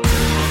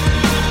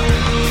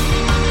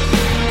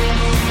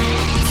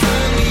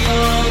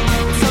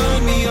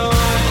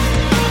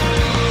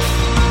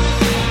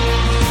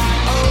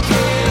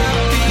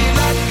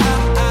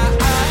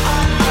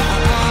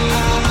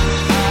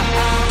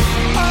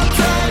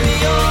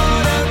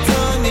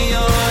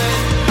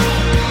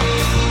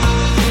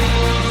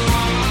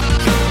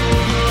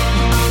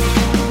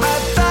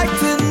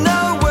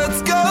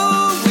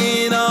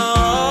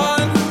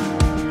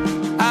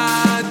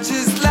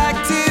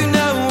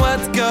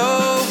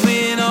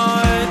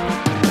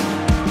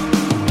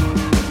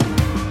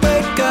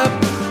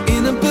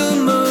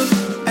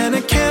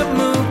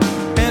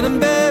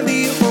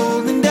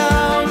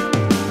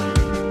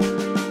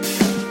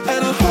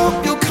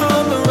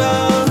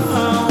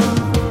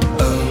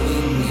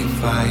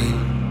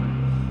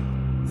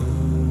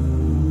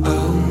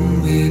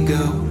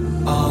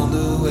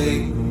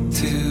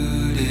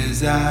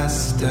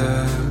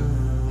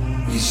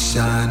 You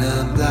shine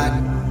a black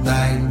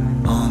light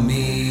on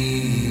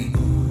me.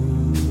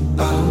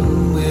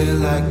 Oh, we're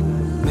like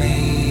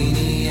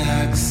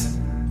maniacs,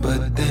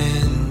 but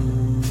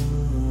then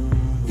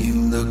you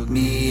look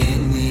me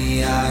in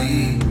the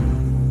eye.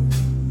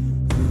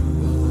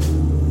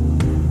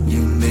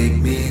 You make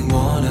me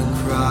wanna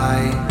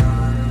cry.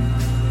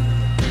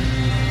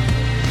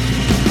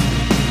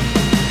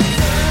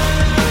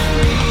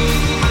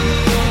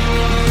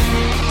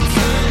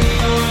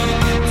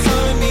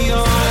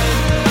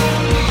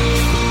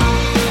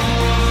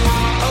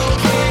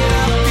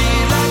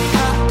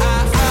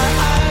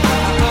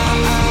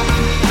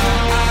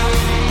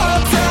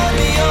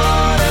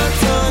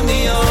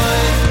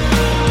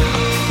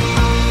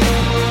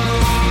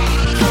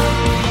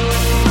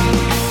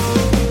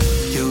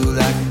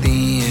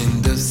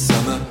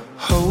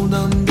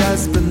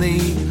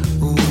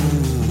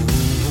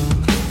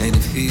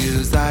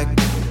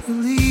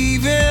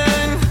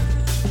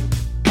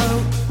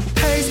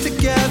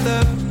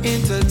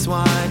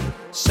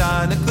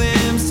 Shine a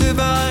glimpse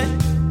divine.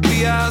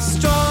 We are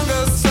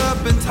stronger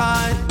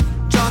serpentine,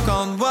 drunk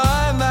on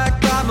wine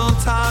like more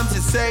time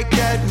to say,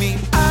 get me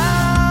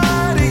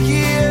out of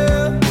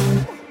here.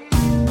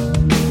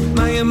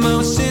 My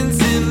emotions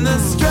in the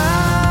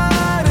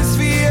stratosphere.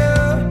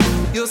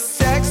 Your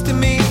sex to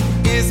me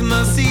is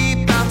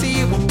mercy, bounty.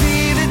 It will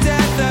be the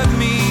death of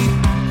me.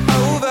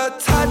 Over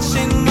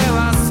touching where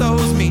our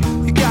souls meet.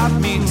 You got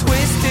me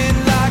twisted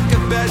like a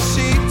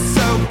bedsheet.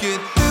 So get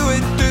through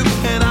it through,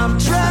 and I'm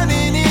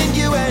drowning in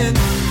you, and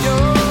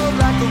you're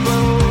like a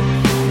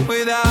road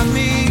without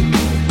me.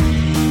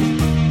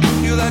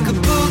 You're like a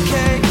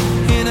bouquet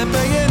in a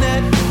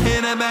bayonet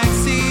in a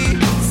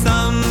backseat.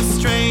 Some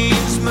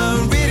strange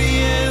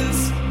meridians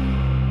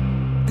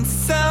in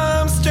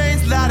some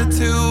strange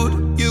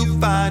latitude. You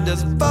find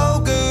us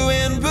vulgar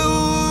and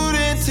rude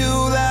and too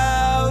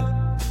loud,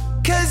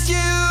 'cause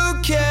you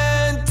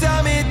can't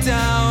dumb it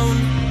down.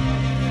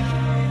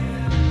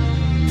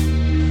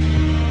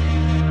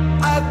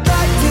 I'd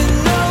like to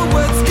know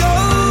what's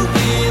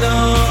going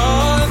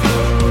on.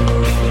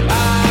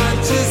 I'd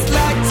just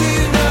like to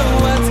know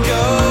what's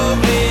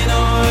going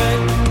on.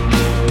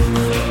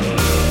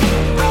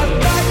 I'd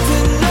like to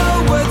know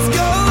what's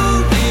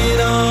going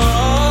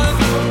on.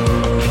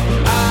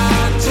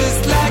 I'd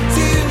just like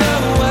to know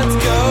what's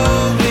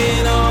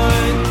going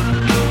on.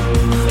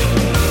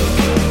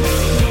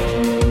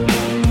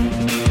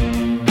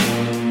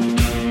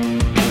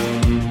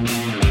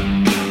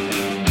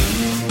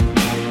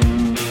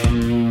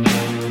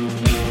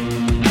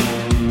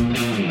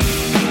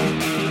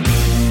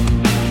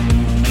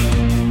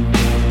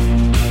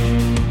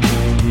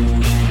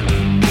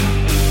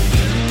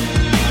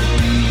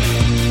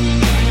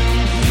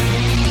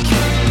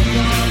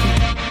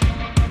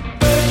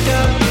 Wake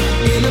up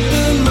in a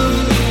blue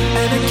moon,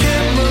 and I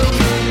can't move,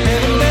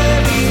 and I'm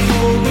barely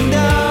holding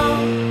down.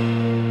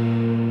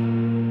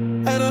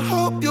 And I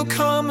hope you'll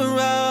come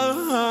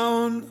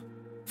around.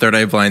 Third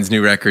Eye Blind's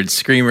new record,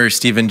 Screamer,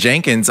 Stephen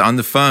Jenkins, on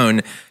the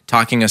phone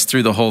talking us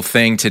through the whole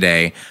thing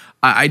today.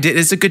 I did.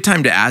 It's a good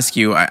time to ask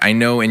you. I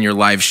know in your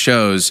live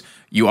shows,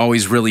 you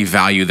always really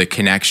value the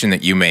connection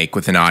that you make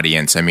with an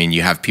audience. I mean,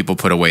 you have people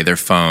put away their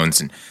phones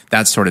and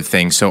that sort of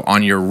thing. So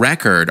on your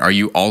record, are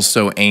you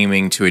also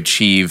aiming to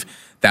achieve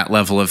that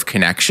level of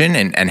connection?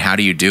 And how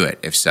do you do it,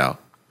 if so?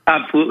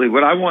 Absolutely.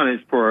 What I want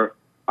is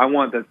I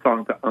want that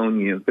song to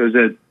own you. There's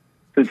a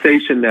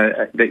sensation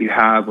that you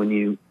have when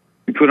you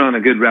put on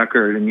a good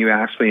record and you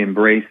actually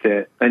embrace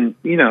it. And,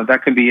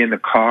 that can be in the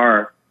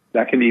car.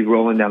 That can be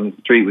rolling down the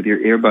street with your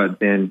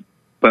earbuds in.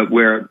 But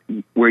where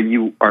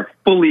you are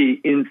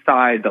fully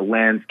inside the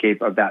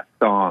landscape of that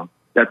song,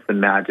 that's the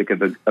magic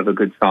of a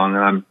good song.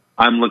 And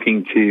I'm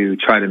looking to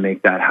try to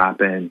make that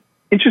happen.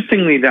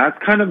 Interestingly,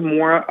 that's kind of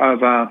more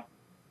of a,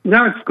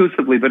 not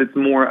exclusively, but it's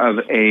more of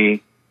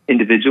a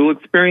individual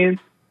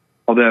experience.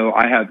 Although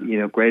I have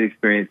great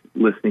experience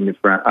listening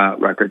to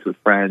records with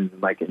friends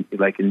and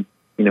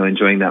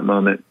enjoying that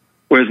moment.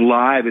 Whereas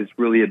live is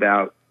really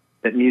about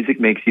that music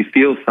makes you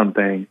feel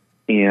something,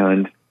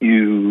 and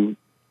you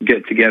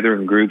get together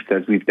in groups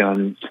as we've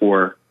done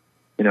for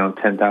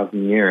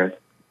 10,000 years,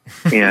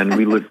 and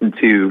we listen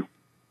to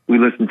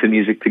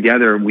music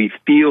together, and we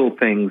feel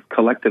things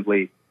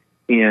collectively,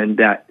 and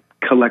that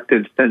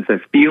collective sense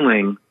of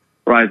feeling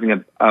rising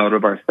up out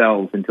of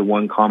ourselves into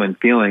one common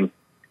feeling,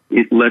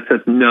 it lets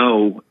us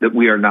know that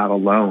we are not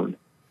alone.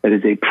 That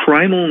is a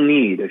primal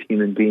need of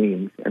human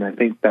beings, and I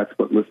think that's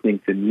what listening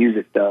to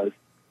music does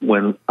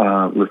when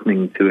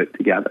listening to it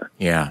together.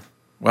 Yeah.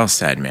 Well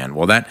said, man.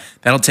 Well,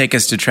 that'll take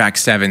us to track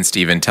 7,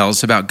 Stephen. Tell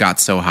us about Got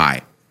So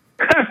High.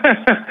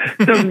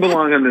 It doesn't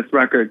belong on this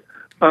record.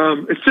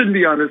 It shouldn't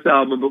be on this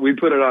album, but we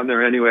put it on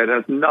there anyway. It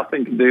has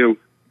nothing to do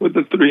with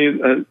the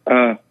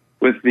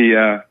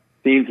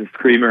themes of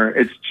Screamer.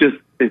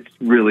 It's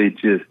really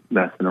just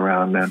messing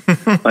around, man.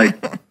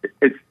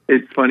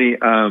 It's funny.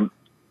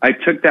 I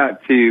took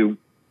that to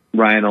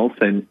Ryan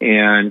Olsen,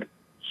 and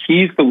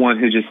he's the one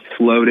who just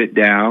slowed it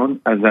down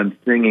as I'm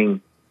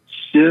singing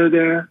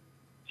sugar,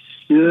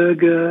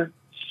 sugar,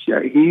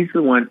 sugar. He's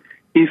the one.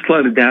 He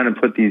slowed it down and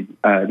put these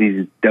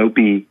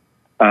dopey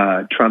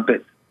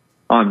trumpets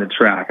on the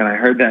track. And I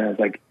heard that, and I was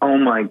like, oh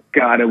my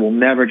God, it will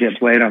never get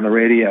played on the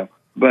radio.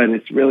 But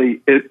it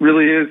really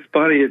is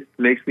funny. It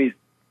makes me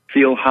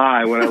feel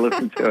high when I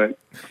listen to it.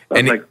 I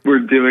was like, we're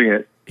doing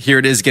it. Here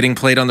it is getting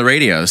played on the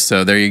radio.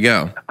 So there you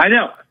go. I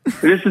know.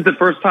 This is the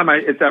first time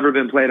it's ever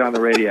been played on the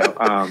radio.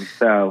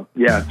 So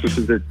yeah, this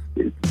is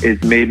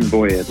its maiden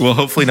voyage. Well,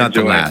 hopefully not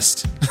the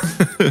last.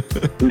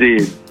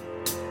 Indeed.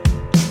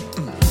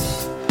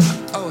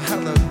 Oh,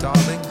 hello,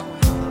 darling.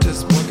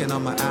 Just working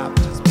on my app.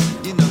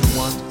 You know, the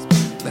one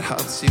that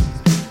helps you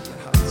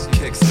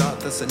kickstart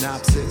the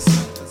synapses.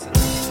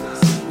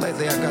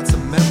 Lately, I got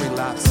some memory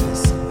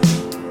lapses.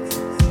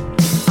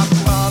 I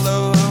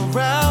follow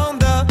around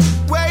the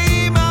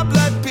way my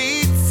blood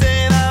beats,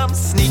 and I'm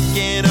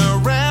sneaking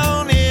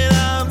around and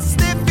I'm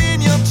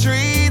sniffing your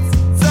treats.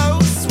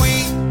 So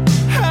sweet,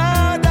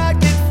 how'd I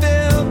get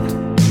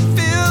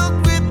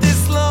filled with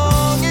this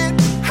longing?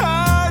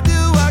 How do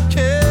I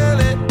kill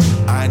it?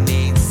 I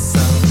need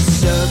some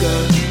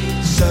sugar,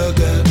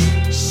 sugar,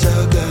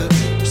 sugar,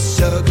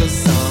 sugar,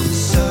 some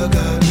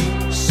sugar,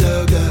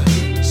 sugar,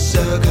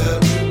 sugar,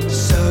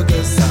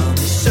 sugar, some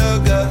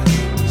sugar,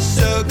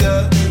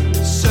 sugar,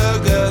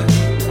 sugar,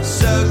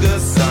 sugar,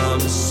 some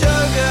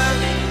sugar,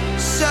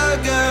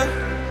 sugar,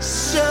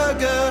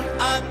 sugar.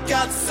 I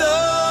got so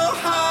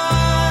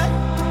high,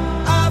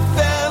 I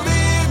fell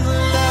in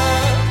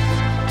love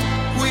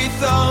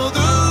with all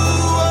the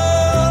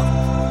world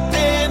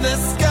and the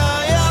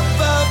sky up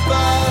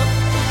above.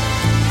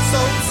 So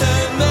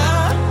turn the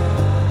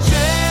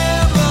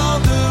jam on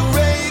the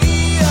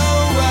radio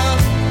up.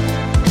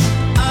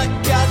 I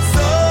got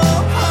so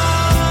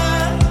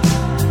high,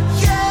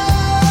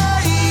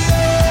 yeah,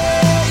 yeah,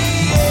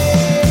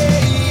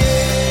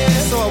 yeah.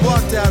 So I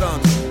walked out on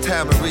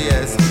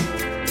Tamarias.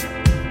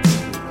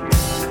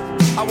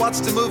 I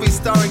watched a movie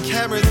starring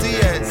Cameron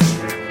Diaz.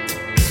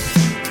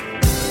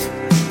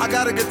 I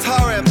got a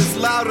guitar amp that's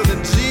louder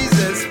than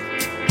Jesus.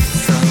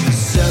 Some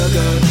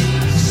sugar,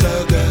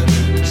 sugar,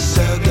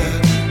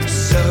 sugar,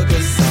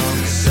 sugar,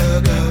 some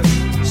sugar,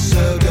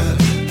 sugar,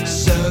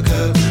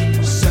 sugar,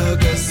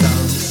 sugar,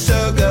 some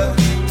sugar,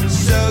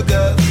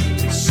 sugar,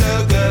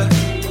 sugar,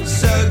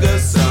 sugar,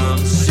 some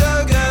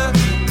sugar,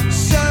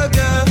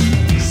 sugar,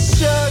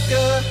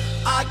 sugar.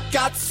 I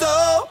got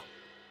so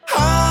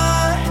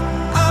high,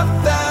 I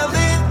fell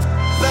in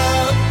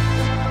love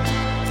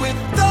with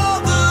all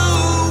the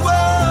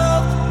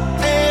world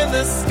and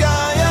the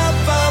sky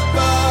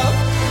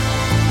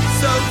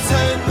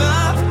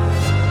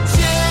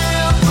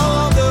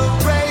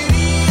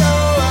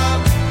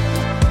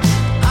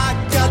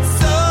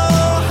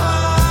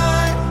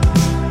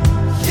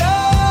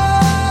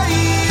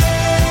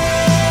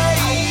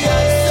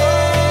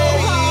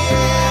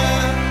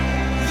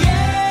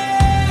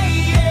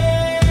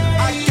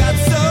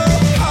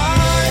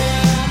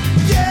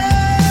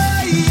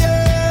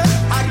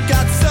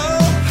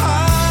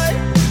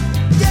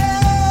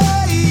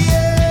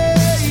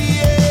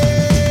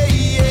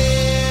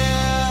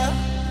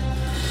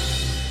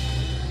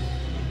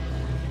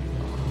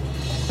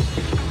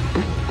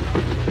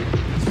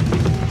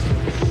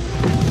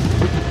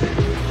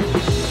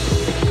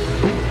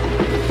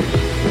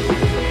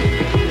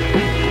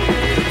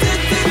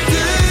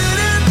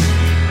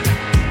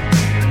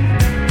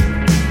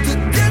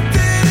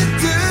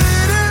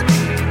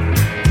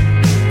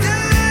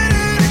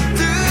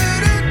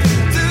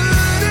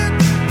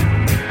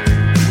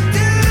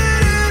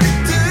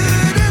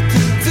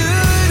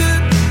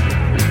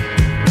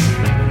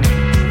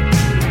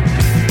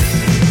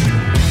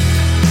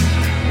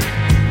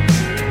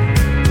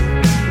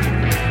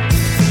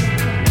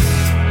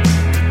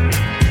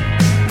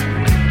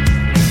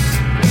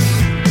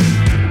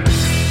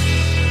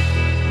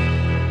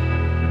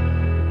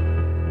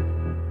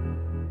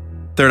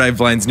Third Eye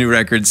Blind's new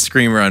record,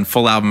 Screamer, on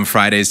Full Album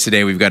Fridays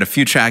today. We've got a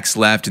few tracks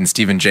left, and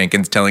Stephen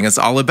Jenkins telling us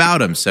all about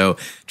them. So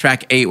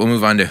track 8, we'll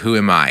move on to Who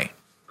Am I?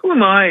 Who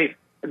Am I?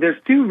 There's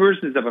 2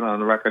 versions of it on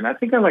the record, and I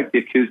think I like the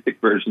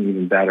acoustic version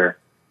even better.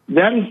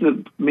 That is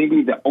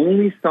maybe the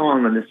only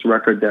song on this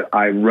record that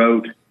I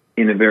wrote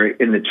in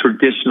the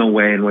traditional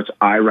way in which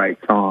I write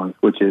songs,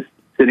 which is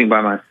sitting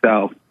by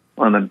myself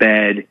on a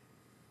bed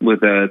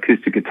with an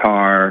acoustic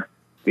guitar,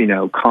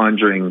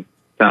 conjuring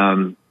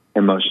some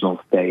emotional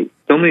state.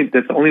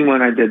 That's the only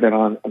one I did that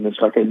on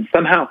this record. And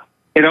somehow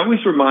it always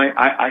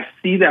I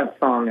see that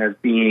song as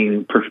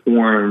being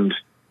performed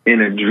in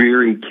a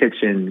dreary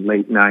kitchen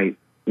late night,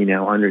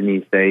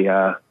 underneath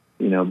a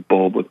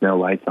bulb with no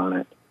lights on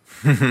it.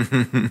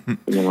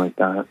 Something like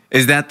that.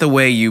 Is that the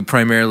way you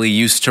primarily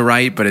used to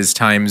write, but as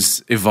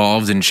times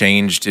evolved and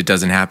changed, it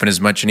doesn't happen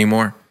as much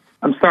anymore?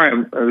 I'm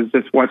sorry. I was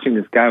just watching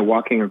this guy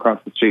walking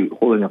across the street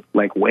holding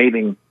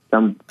waving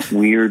some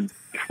weird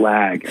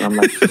flag. And I'm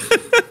like,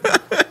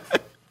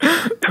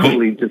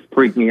 totally just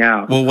freaked me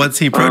out. Well, what's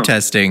he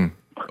protesting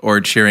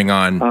or cheering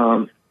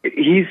on?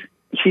 He's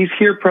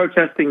here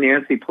protesting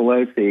Nancy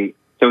Pelosi.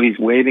 So he's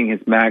waving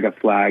his MAGA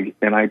flag.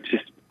 And I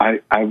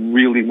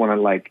really want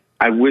to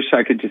I wish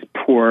I could just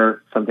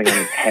pour something on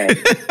his head.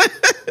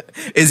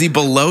 Is he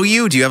below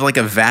you? Do you have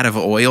a vat of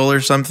oil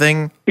or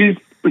something? He's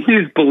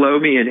below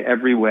me in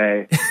every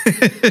way.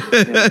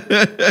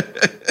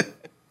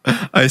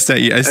 I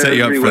set you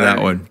up for that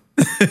one.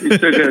 You're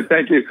so good.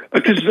 Thank you.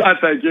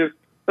 Thank you.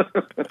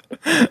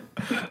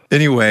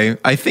 Anyway,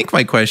 I think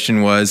my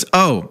question was,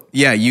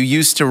 you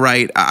used to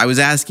write. I was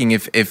asking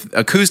if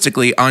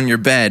acoustically on your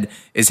bed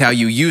is how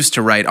you used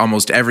to write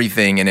almost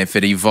everything, and if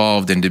it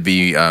evolved into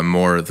be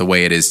more the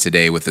way it is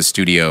today with the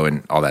studio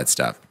and all that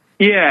stuff.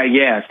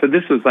 Yeah. So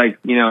this was I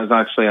was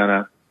actually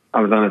I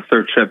was on a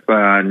surf trip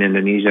in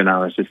Indonesia, and I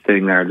was just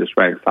sitting there just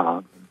writing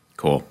songs.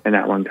 Cool. And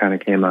that one kind of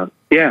came up.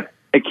 Yeah,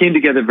 it came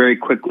together very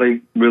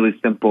quickly, really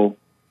simple.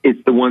 It's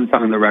the one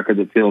song on the record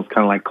that feels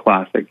kind of like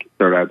classic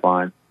Third Eye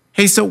Blind.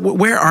 Hey, so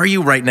where are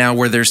you right now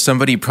where there's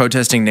somebody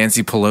protesting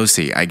Nancy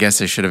Pelosi? I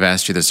guess I should have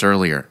asked you this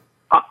earlier.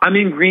 I'm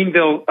in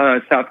Greenville,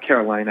 South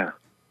Carolina.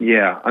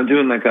 Yeah, I'm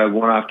doing a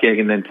one-off gig,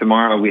 and then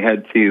tomorrow we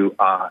head to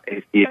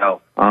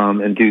ACL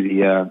and do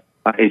the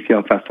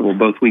ACL Festival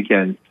both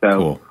weekends. So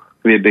cool.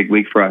 It'll be a big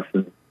week for us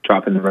and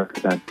dropping the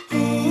record then.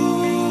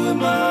 Who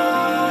am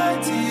I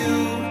to you?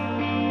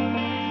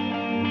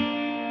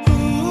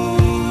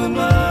 Who am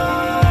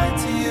I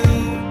to you?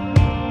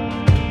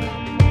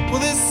 Well,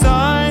 the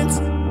signs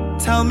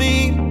tell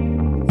me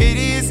it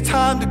is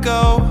time to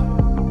go,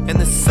 and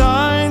the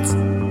signs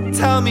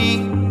tell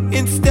me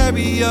in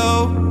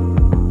stereo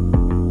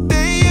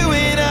that you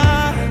and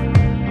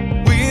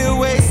I, we're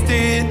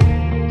wasted,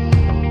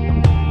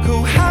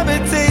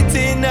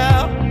 cohabitating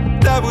now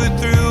that we're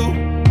through.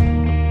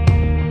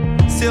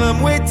 Still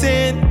I'm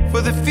waiting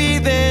for the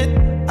feeling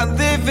I'm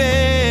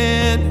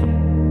living.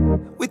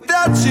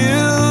 Without you,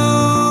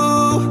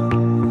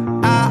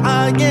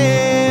 I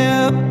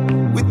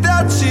am.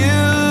 Without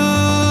you,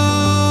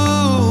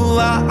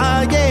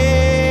 I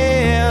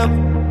am.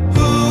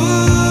 Who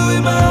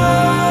am I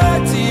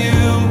to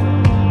you?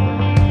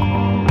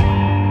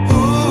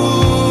 Who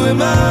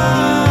am I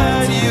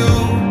to you?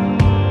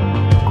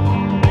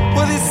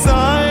 Well, these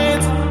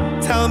signs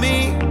tell me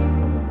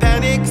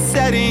panic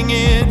setting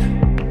in.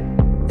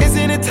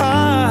 Isn't it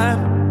time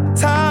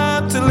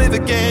to live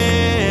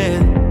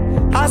again?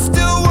 I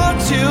still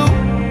want you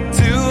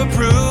to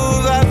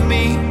approve of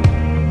me,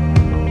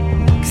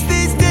 'cause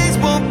these days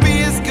won't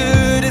be as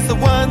good as the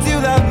ones you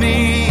love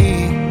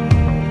me.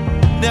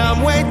 Now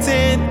I'm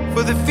waiting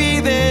for the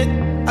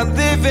feeling I'm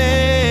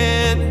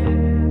living.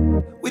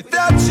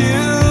 Without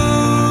you,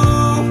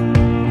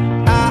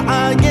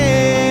 I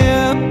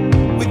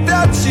am.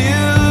 Without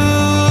you,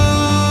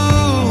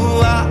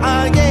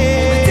 I am.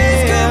 The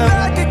days come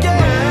back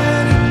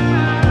again.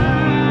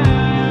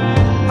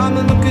 I'm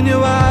the look in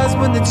your eyes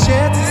when the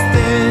chance is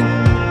thin.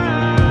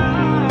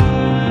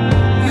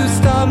 You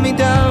start me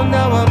down,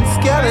 now I'm a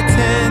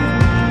skeleton.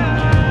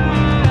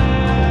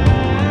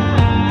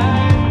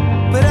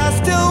 But I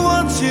still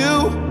want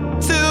you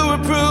to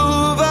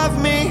approve of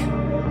me,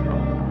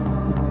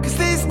 'cause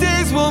these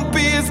days won't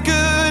be as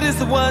good as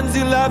the ones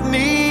you love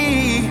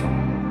me.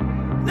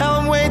 Now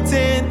I'm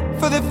waiting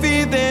for the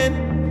feeling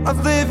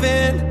of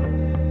living.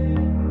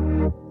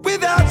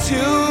 Without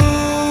you,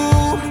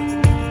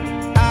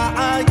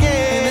 I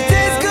am. The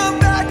days come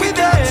back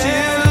without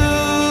you.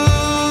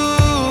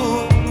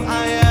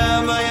 I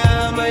am. Who am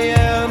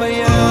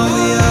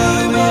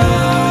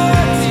I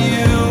to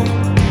you?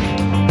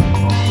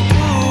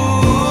 Who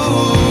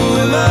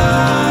am I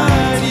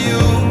to you?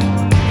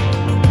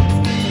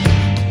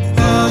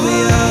 Who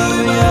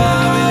am I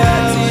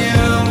to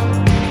you?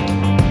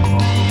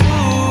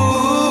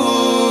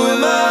 Who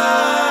am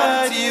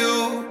I to you?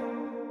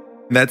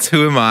 That's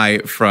Who Am I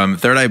from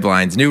Third Eye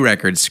Blind's new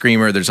record,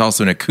 Screamer. There's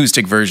also an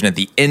acoustic version at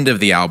the end of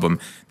the album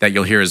that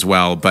you'll hear as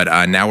well. But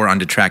now we're on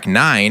to track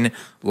 9,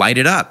 Light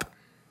It Up.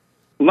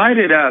 Light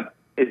It Up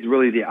is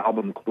really the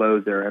album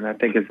closer, and I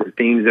think it's the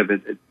themes of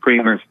it.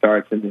 Screamer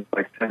starts in this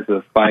like sense of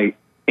the fight,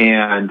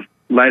 and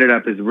Light It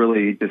Up is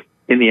really just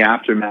in the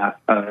aftermath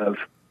of,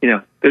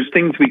 there's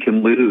things we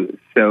can lose.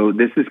 So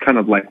this is kind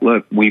of like,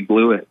 look, we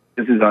blew it.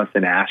 This is us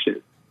in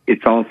ashes.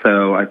 It's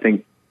also, I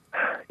think,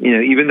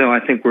 even though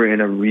I think we're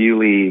in a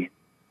really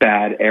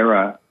bad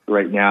era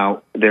right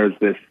now, there's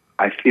this,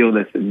 I feel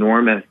this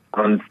enormous,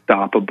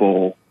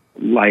 unstoppable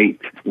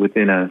light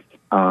within us,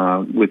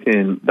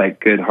 within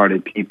like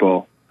good-hearted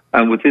people,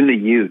 within the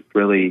youth,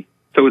 really.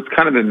 So it's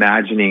kind of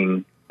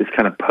imagining this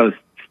kind of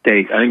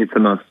post-state. I think it's the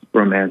most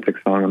romantic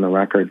song on the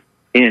record.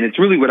 And it's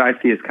really what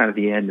I see as kind of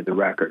the end of the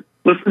record.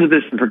 Listen to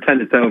this and pretend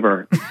it's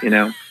over,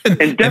 And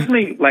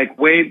definitely, like,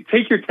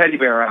 take your teddy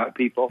bear out,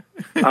 people,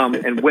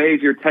 and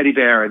wave your teddy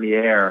bear in the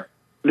air.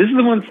 This is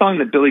the one song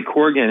that Billy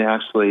Corgan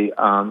actually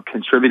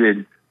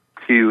contributed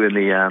to in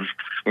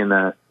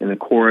the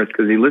chorus,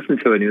 because he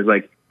listened to it and he was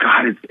like,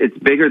 God, it's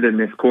bigger than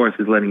this chorus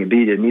is letting it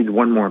be. It needs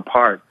one more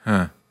part.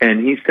 Huh. And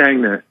he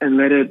sang the, and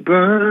let it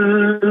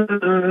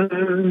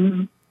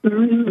burn.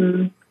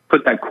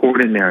 Put that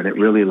chord in there, and it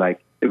really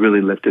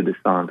lifted the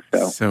song.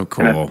 So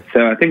cool.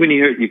 So I think when you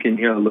hear it, you can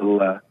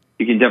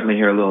definitely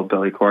hear a little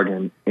Billy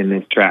Corgan in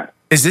this track.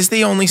 Is this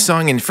the only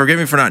song, and forgive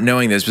me for not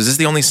knowing this, was this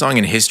the only song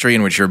in history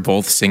in which you're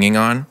both singing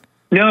on?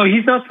 No,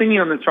 he's not singing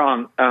on the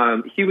song.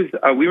 We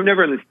were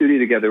never in the studio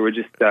together. We're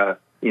just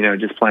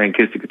playing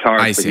acoustic guitar.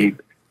 I see.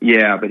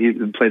 But he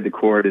played the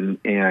chord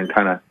and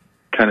kind of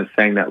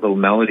sang that little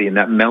melody. And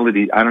that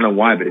melody, I don't know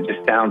why, but it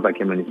just sounds like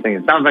him when he's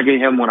singing. It sounds like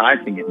him when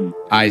I sing it.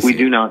 We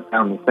do not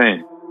sound the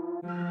same.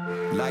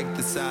 Like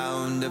the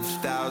sound of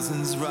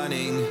thousands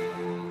running,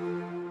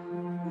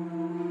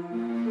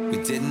 we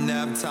didn't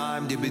have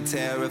time to be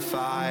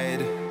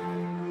terrified.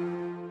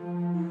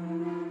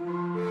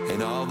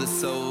 And all the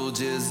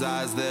soldiers'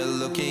 eyes, they're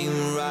looking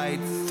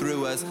right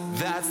through us.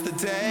 That's the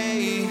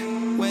day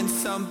when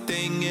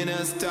something in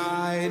us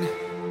died.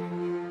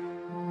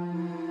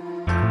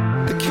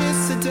 The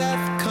kiss of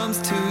death comes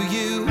to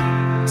you,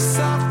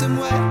 soft and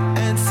wet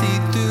and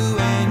see-through,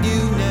 and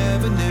you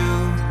never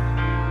knew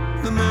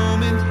the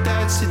moment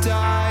that she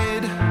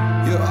died.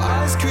 Your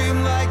eyes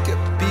scream like a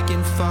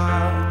beacon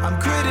fire. I'm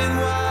gritting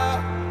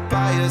wild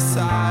by your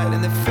side,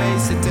 and the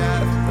face of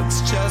death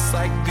looks just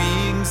like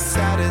being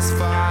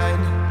satisfied.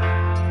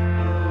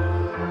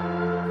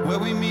 Where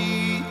we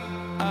meet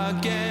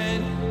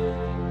again,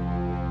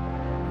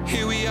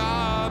 here we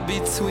are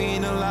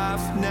between a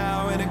laugh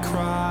now and a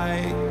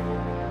cry.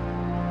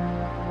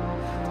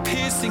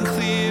 Piercing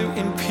clear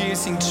and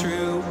piercing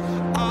true,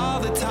 all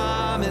the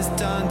time is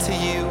done to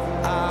you.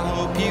 I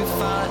hope you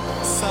find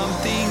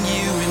something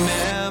you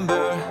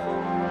remember.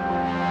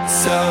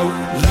 So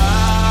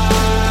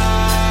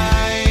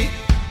light,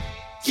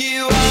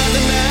 you are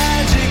the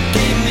magic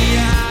in the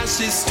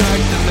ashes.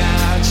 Strike the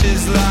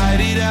matches,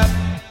 light it up.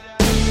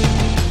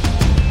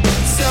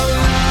 So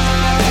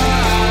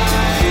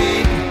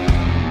light,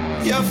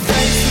 your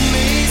face to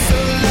me, so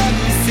let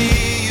me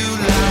see you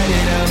light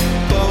it up.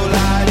 Oh,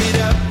 light it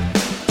up.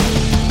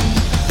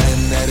 And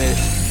let it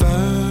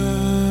burn.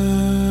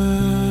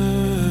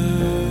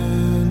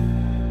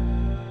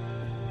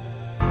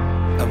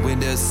 A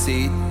window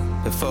seat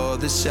before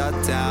the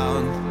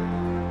shutdown,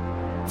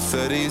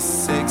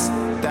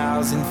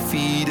 36,000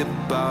 feet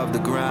above the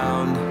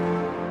ground.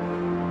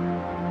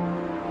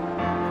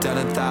 Done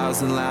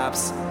 1,000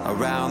 laps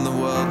around the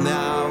world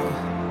now,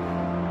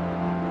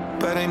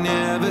 but I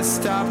never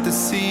stopped to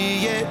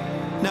see it.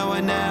 No, I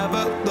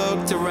never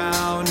looked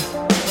around.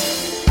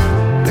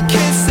 The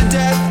kiss of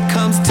death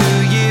comes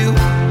to you,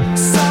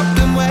 soft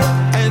and wet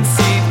and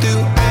see-through,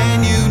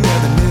 and you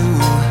never knew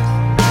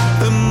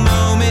the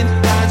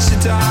moment that she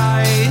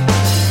died.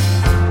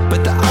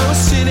 But the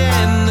ocean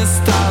and the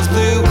stars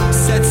blue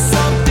said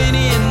something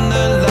in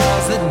the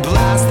laws that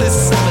blast the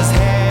summer's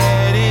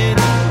head in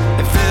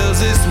and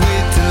fills us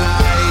with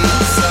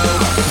delight. So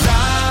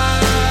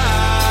light,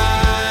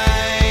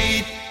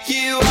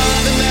 you are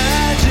the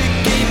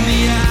magic in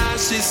the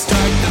ashes.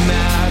 Strike the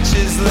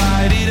matches,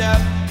 light it up.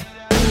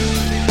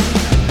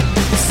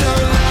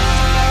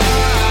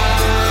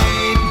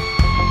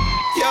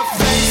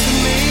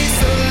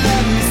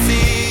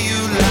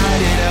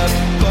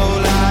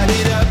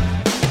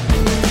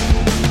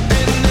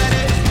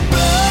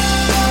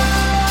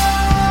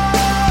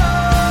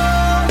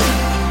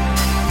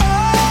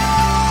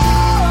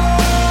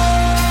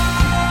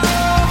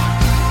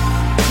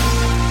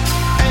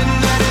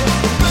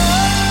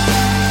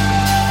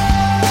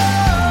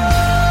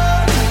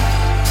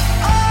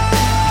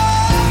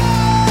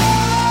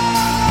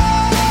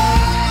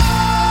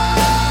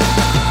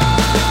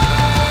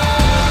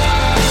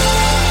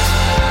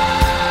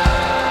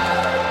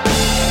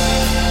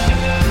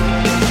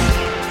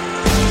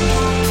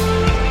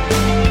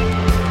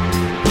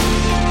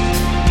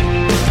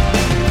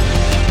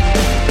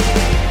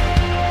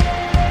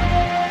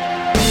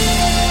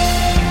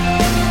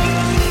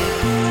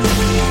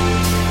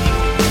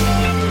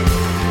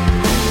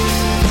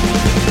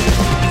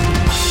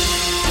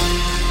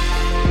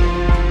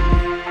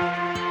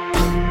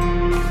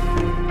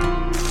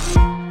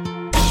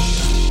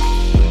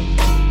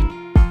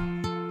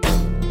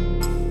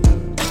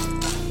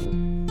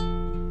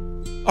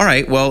 All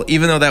right, well,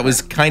 even though that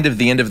was kind of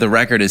the end of the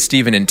record as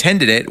Steven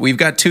intended it, we've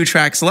got 2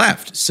 tracks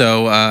left.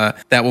 So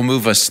that will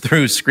move us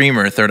through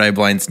Screamer, Third Eye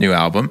Blind's new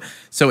album.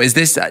 So is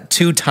this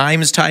 2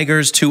 times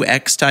Tigers,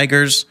 2X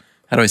Tigers?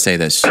 How do I say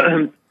this?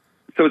 So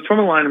it's from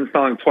a line I'm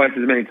selling twice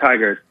as many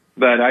tigers,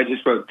 but I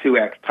just wrote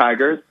 2X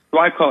Tigers. So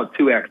I call it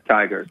 2X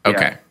Tigers.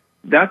 Okay. Yeah.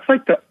 That's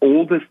like the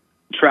oldest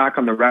track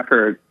on the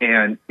record,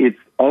 and it's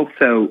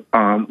also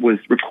was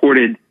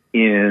recorded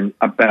in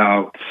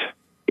about...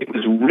 It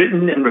was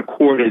written and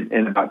recorded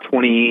in about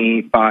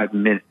 25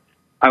 minutes.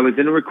 I was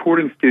in a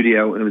recording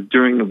studio, and it was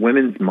during the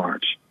Women's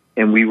March,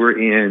 and we were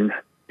in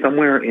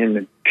somewhere in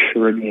the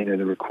Caribbean in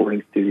a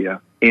recording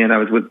studio, and I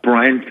was with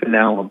Brian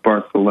Fennell of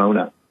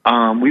Barcelona.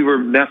 We were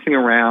messing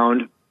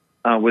around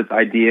with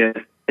ideas,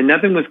 and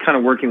nothing was kind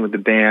of working with the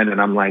band,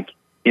 and I'm like,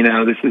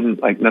 this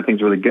isn't like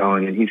nothing's really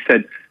going. And he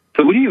said,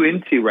 so what are you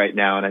into right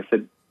now? And I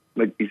said,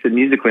 he said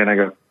musically, and I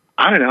go,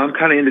 I don't know, I'm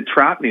kind of into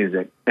trap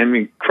music. And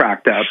we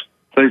cracked up.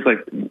 So he's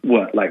like,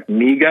 what, like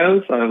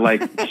Migos? I'm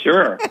like,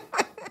 sure.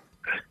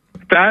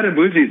 Bad and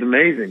Bougie is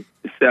amazing.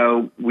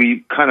 So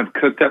we kind of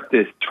cooked up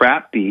this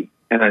trap beat,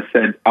 and I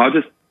said, I'll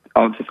just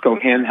go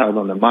handheld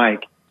on the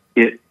mic.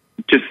 It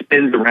just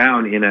spins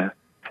around in a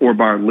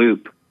 4-bar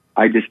loop.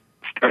 I just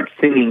start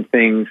singing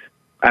things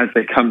as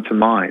they come to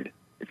mind.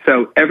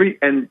 So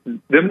and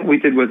then what we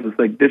did was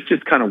like, this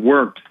just kind of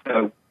worked.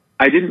 So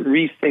I didn't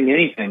re-sing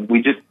anything.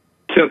 We just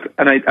took,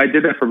 and I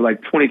did that for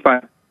like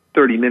 25,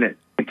 30 minutes.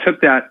 I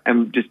took that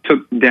and just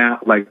took down,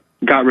 like,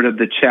 got rid of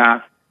the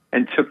chaff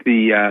and took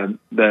the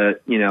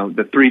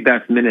 3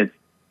 best minutes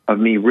of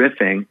me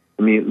riffing,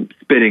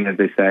 spitting, as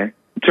they say,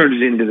 turned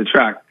it into the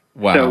track.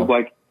 Wow. So,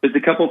 like, there's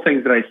a couple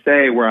things that I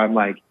say where I'm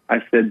like,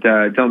 I said,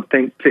 don't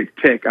think tick,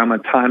 tick, I'm a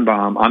time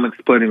bomb. I'm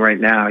exploding right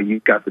now.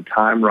 You've got the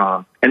time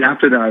wrong. And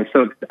after that,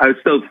 I was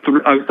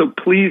so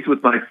pleased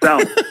with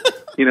myself,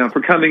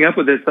 for coming up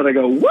with this that I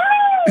go, woo!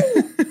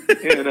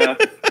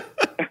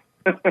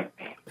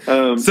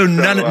 So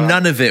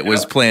none of it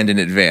was planned in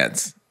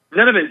advance.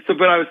 None of it. So,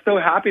 but I was so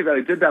happy that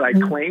I did that. I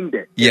claimed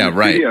it. Yeah,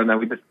 right. And then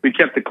we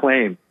kept the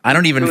claim. I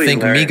don't even Really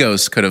think hilarious.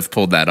 Migos could have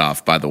pulled that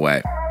off, by the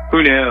way.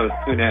 Who knows?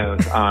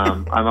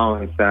 I'm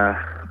always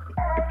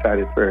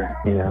excited for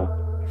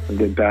a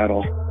good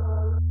battle.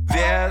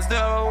 There's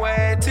no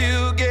way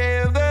to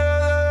give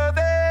the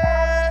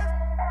best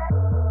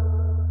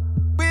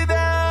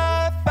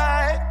without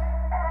fight,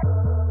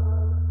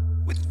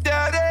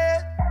 without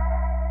it.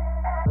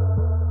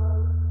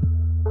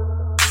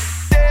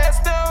 There's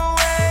no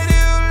way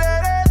to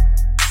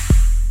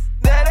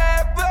let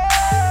it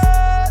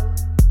run.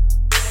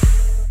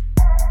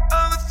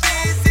 All the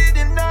things that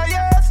deny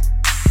us,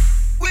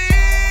 we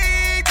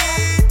need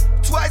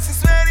twice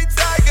as many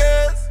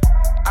tigers.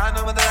 I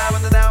know when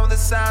the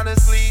sound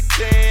is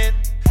sleeping,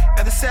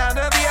 and the sound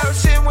of the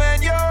ocean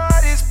when your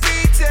heart is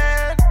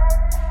beating.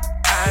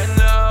 I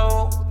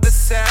know the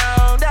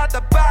sound at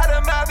the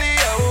bottom of the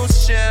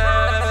ocean.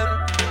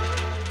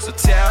 So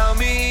tell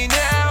me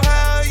now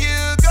how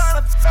you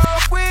gonna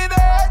fuck with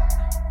it.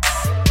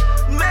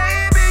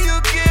 Maybe you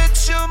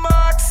get your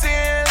marks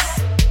in,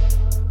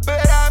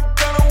 but I'm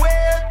gonna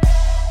win.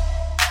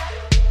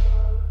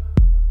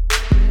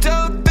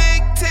 Don't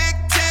think tick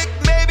tick,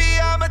 maybe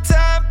I'm a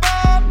time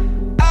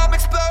bomb. I'm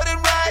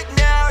exploding right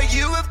now,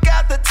 you have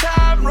got the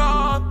time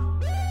wrong.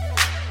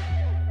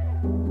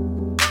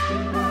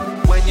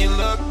 When you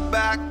look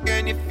back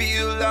and you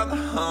feel on the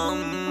hum,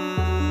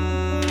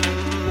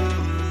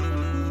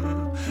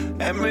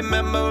 and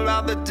remember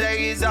all the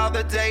days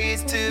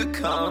to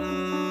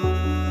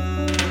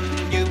come,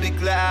 you'll be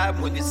glad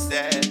when you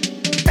said,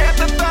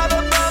 amplify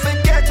the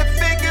moment, get your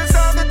fingers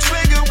on the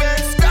trigger, when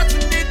scratching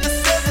beneath the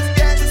surface,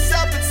 get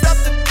yourself in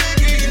something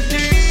bigger. You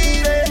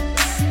need it,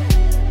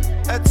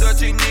 a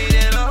touch you need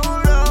it,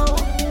 oh no.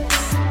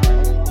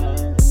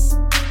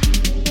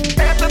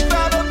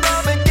 Amplify the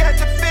moment, get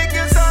your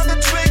fingers on the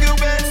trigger,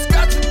 when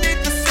scratching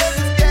beneath the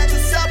surface, get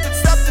yourself in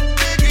something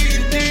bigger.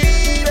 You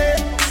need it,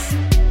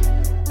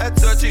 a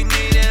touch you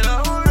need it,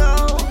 oh no.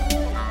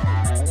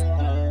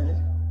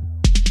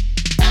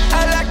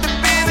 I like the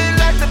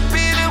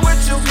feeling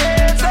with your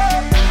hands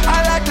up.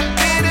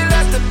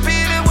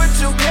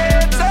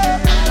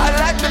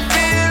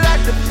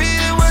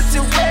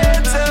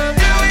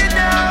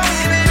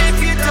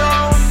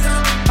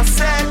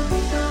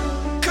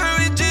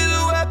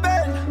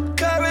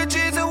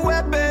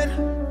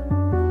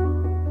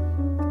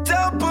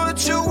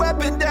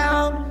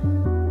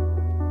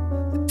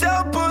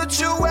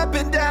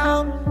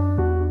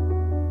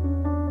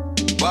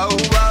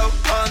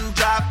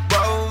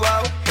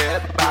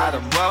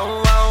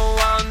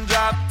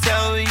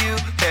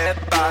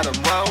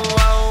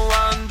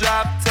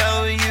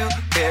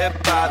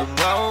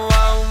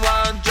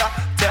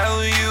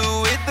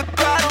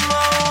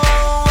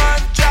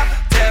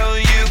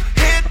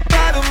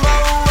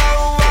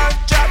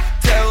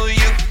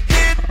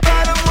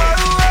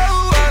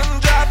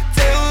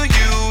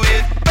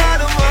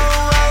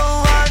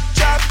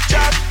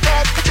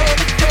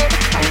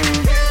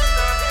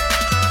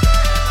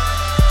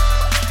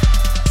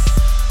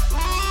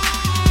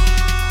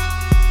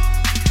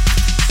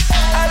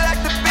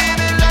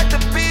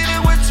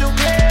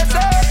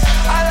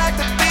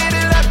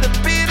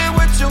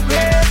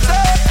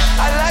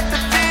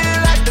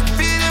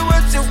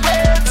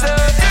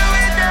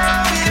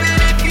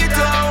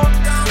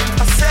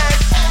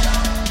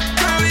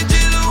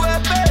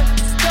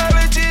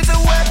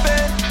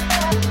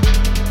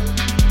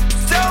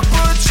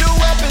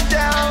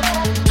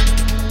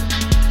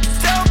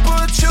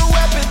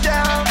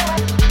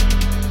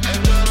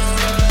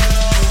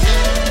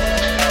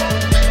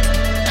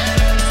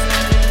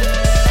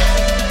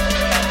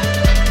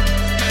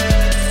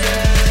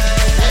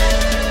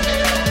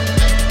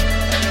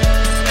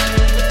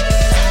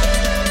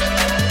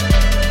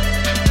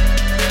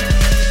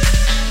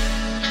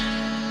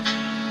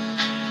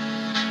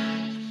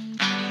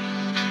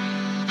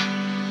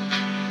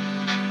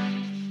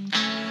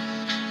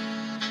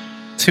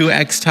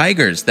 2X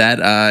Tigers. That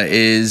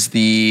is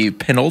the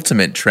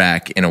penultimate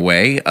track, in a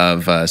way,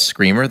 of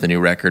Screamer, the new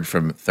record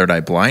from Third Eye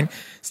Blind.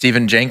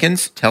 Stephen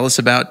Jenkins, tell us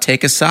about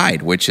Take a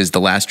Side, which is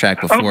the last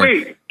track before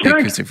the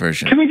acoustic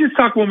version. Can we just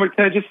talk one more?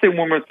 Can I just say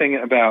one more thing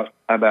about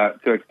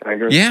 2X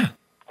Tigers? Yeah.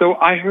 So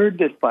I heard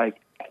this like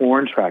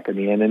horn track at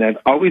the end, and I've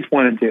always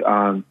wanted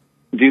to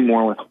do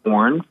more with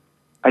horns.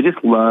 I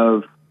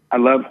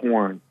love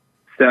horns.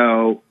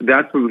 So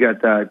that's where we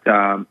got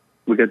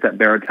that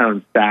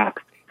baritone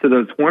sax. So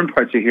those horn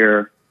parts you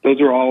hear, those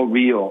are all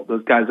real.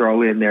 Those guys are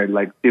all in there,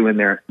 like doing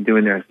their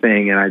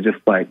thing. And I just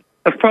like,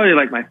 that's probably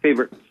like my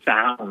favorite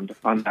sound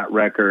on that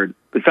record.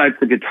 Besides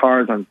the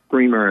guitars on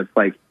Screamer, it's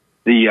like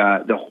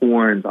the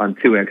horns on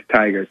 2X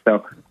Tigers.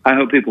 So I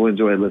hope people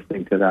enjoy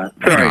listening to that.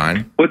 Sorry, Right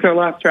on. what's our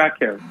last track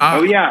here?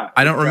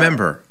 I don't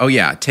remember. Oh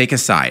yeah, Take a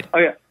Side. Oh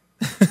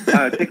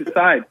yeah, Take a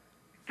Side.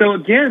 So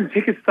again,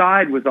 Take a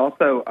Side was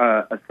also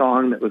a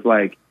song that was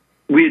like,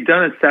 we had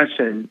done a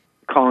session,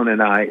 Colin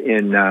and I,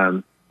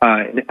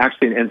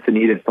 actually in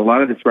Encinitas. A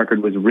lot of this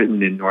record was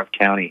written in North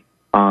County,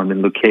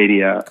 in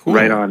Leucadia, Cool.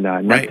 right on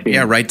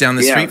Neptune. Right down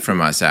the street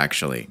from us,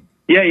 actually.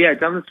 Yeah,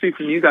 down the street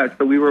from you guys.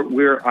 So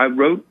I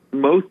wrote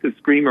most of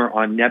Screamer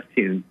on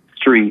Neptune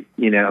Street,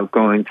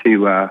 going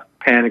to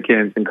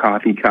Panikins and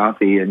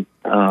Coffee. And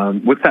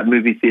what's that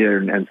movie theater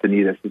in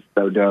Encinitas? It's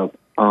so dope.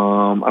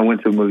 I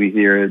went to a movie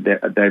theater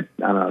that I don't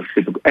know.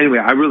 Super. Anyway,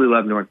 I really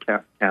love North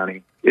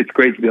County. It's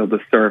great to be able to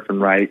surf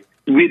and write.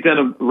 We had done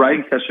a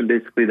writing session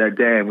basically that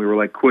day, and we were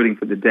like quitting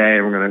for the day,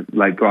 and we're going to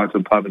like go out to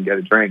the pub and get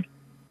a drink.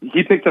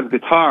 He picked up a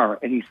guitar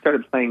and he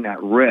started playing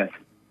that riff,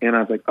 and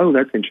I was like, "Oh,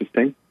 that's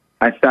interesting."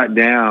 I sat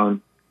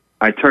down,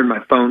 I turned my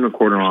phone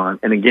recorder on,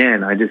 and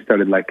again, I just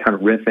started like kind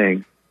of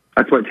riffing.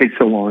 That's why it takes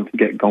so long to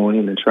get going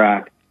in the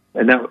track.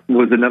 And that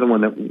was another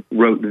one that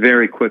wrote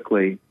very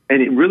quickly,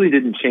 and it really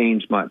didn't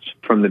change much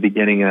from the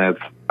beginning of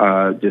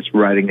just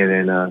writing it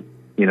in,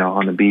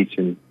 on the beach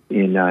in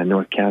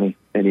North County,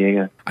 San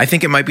Diego. I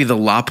think it might be the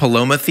La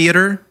Paloma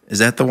Theater. Is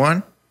that the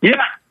one?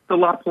 Yeah, the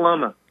La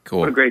Paloma. Cool.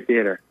 What a great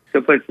theater.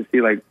 Good place to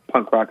see like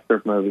punk rock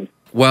surf movies.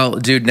 Well,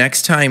 dude,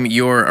 next time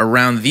you're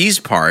around these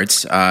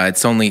parts,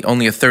 it's only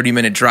a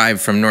 30-minute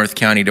drive from North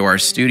County to our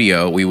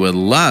studio. We would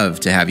love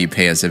to have you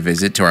pay us a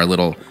visit to our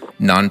little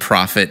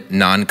nonprofit,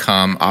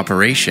 non-com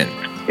operation.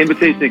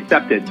 Invitation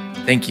accepted.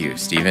 Thank you,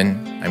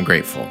 Stephen. I'm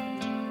grateful.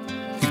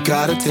 You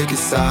gotta take a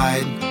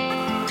side.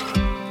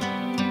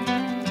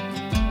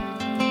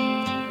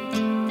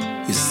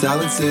 Your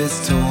silence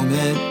is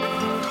torment,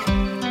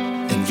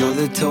 and you're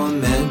the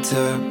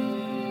tormentor.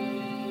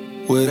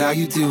 What are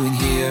you doing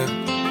here?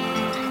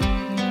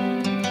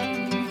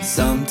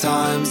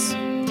 Sometimes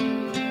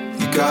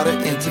you gotta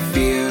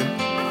interfere,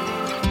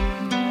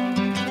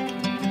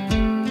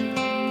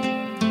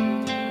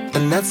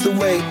 and that's the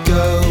way it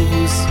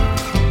goes.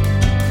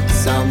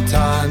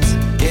 Sometimes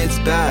it's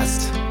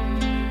best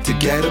to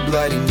get a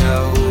bloody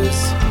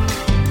nose.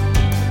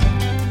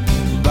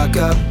 Buck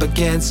up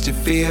against your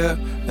fear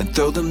and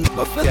throw them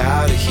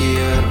out of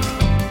here.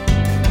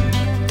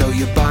 Throw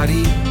your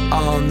body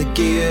on the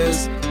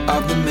gears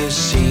of the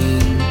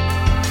machine.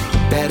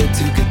 Better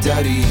to get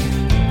dirty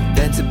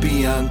than to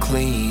be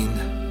unclean.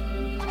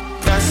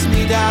 Press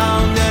me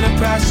down, then I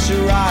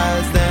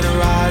pressurize, then I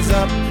rise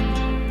up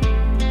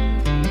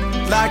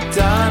like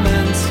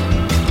diamonds.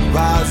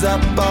 Rise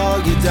up all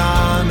your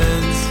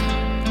diamonds.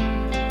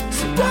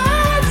 So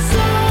rise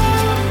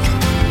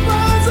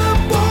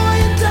up all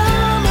your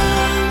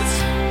diamonds.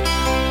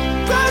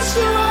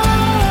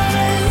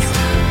 Pressurize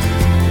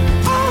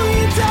all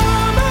your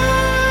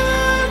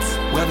diamonds.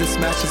 Well, this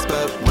matches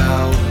but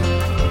well.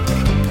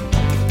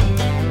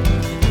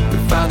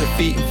 Found their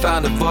feet and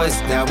found a voice,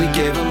 now we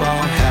give them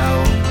all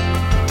hell.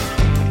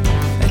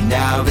 And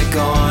now they're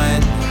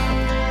gone,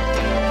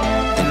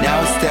 and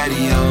now it's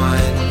steady on.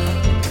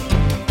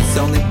 It's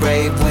only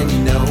brave when you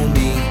know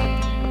me,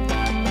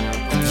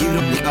 and you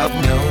don't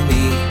know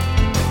me.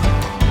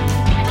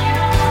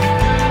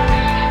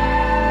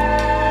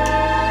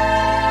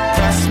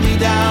 Press me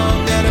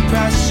down, then I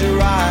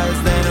pressurize,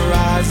 then I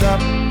rise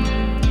up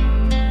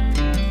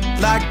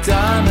like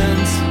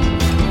diamonds.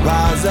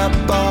 Rise up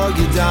all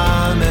your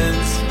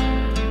diamonds.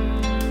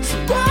 So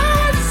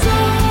rise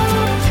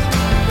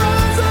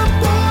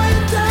up all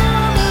your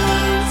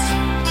diamonds.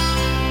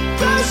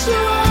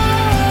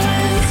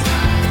 Pressurize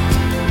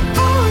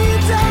all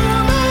your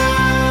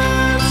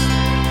diamonds.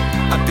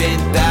 I've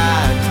been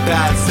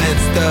bad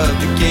since the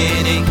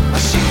beginning. I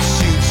shoot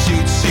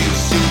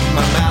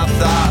my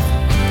mouth off.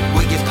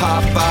 Will you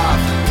pop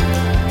off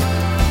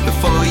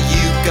before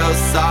you go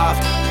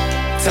soft?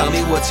 Tell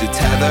me what's your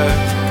tether?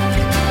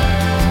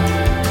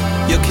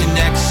 Your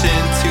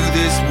connection to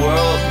this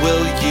world,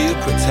 will you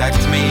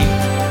protect me?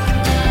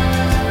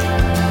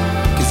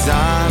 'Cause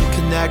I'm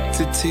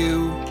connected to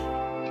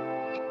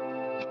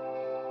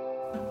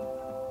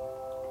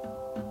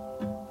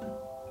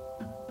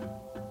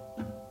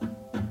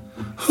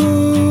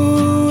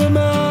who am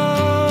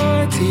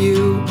I to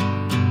you?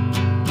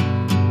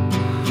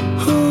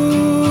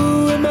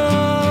 Who am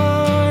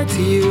I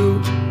to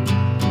you?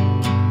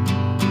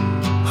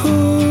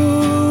 Who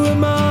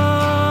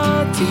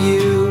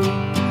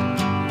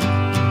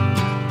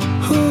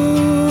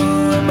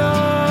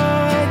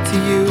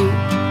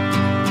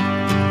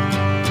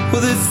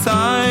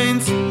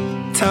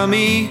tell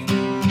me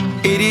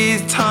it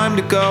is time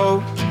to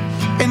go.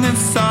 And then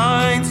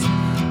signs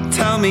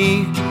tell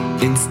me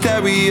in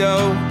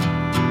stereo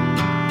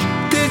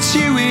that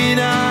you and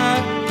I,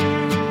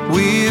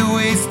 we're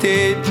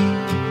wasted,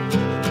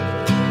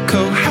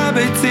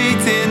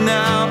 cohabitating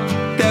now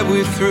that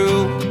we're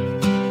through.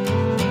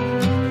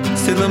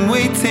 Still I'm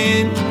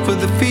waiting for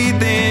the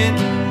feeling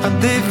I'm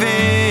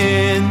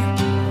living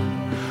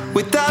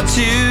without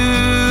you.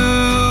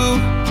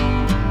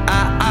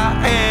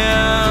 I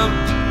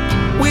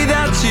am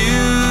without you.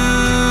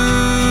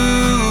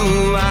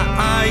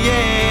 I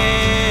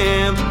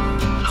am.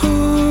 Who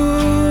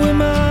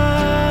am I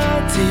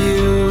to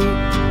you?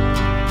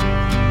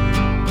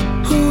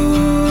 Who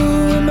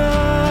am I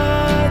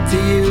to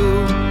you?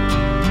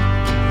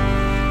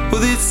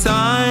 Well, these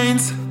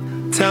signs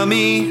tell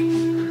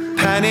me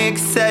panic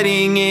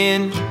setting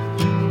in.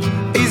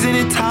 Isn't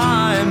it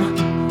time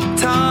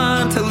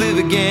to live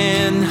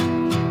again?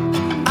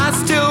 I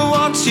still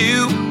want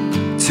you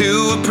to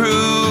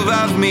approve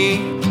of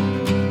me,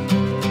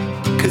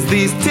 'cause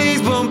these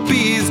days won't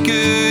be as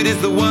good as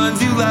the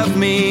ones you love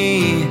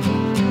me.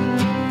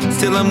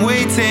 Still I'm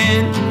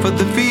waiting for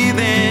the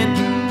feeling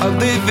of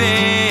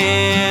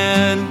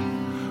living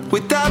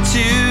without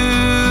you.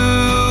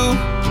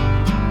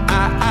 I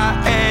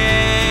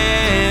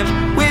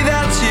am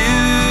without you.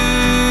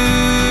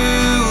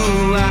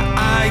 I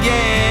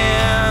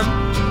am.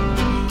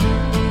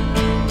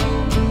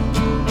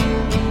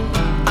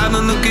 I'm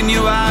the look in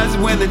your eyes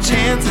when the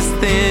chance is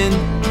thin.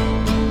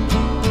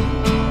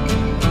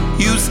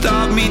 You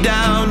starved me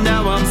down,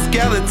 now I'm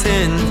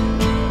skeleton.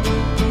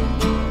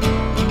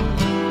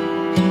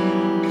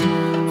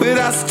 But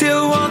I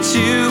still want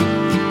you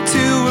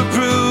to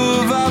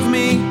approve of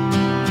me,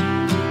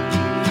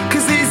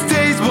 'cause these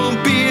days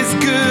won't be as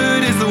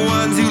good as the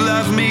ones who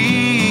love me.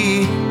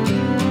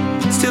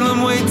 Still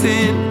I'm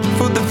waiting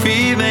for the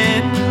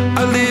feeling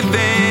of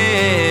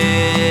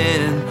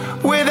living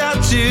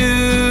without you.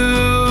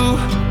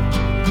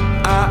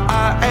 I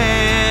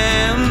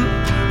am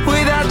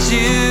without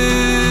you.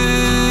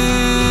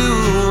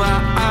 I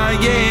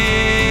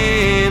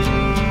am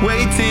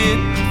waiting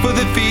for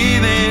the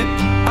feeling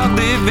of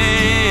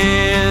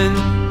living.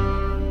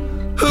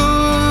 Who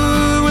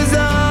was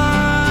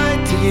I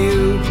to you?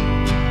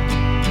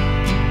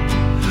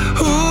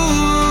 Who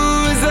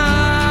was I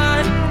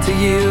to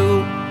you?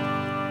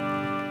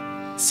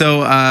 So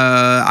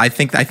I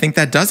think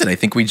that does it. I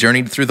think we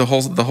journeyed through the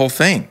whole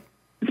thing.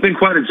 It's been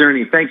quite a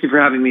journey. Thank you for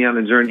having me on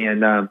the journey,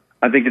 and I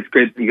think it's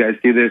great that you guys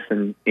do this,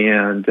 and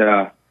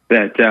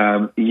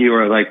that you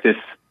are like this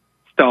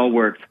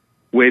stalwart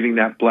waving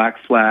that black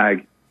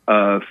flag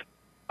of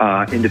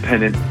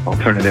independent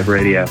alternative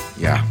radio.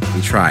 Yeah,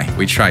 we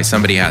try.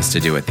 Somebody has to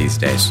do it these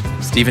days.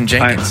 Stephen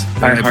Jenkins.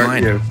 I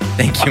heart you.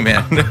 Thank you,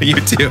 man. You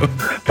too.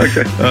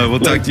 Okay. We'll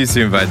talk to you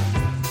soon, bud.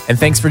 And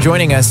thanks for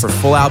joining us for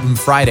Full Album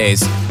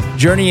Fridays,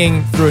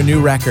 journeying through a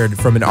new record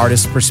from an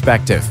artist's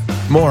perspective.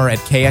 More at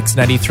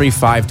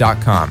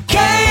kx935.com.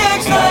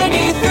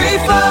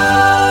 KX935.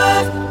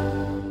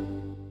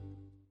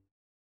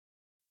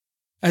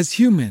 As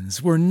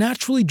humans, we're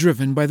naturally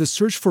driven by the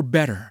search for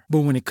better.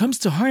 But when it comes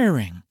to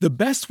hiring, the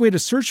best way to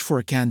search for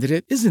a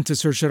candidate isn't to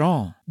search at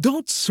all.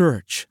 Don't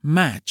search,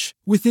 match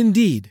with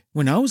Indeed.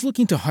 When I was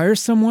looking to hire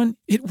someone,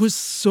 it was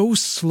so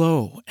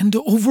slow and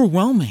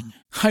overwhelming.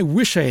 I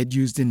wish I had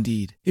used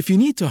Indeed. If you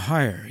need to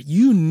hire,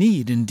 you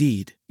need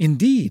Indeed.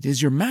 Indeed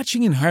is your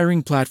matching and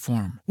hiring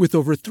platform with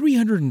over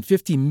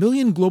 350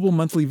 million global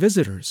monthly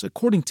visitors,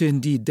 according to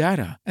Indeed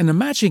data, and a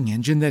matching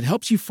engine that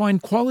helps you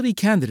find quality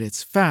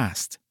candidates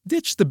fast.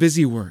 Ditch the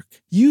busy work.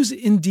 Use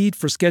Indeed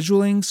for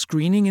scheduling,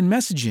 screening, and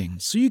messaging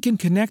so you can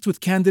connect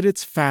with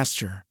candidates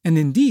faster. And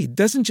Indeed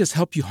doesn't just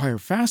help you hire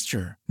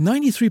faster.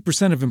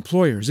 93% of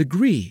employers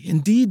agree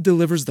Indeed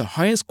delivers the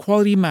highest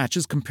quality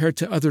matches compared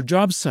to other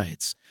job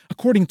sites,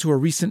 according to a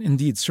recent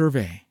Indeed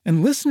survey.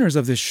 And listeners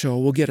of this show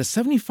will get a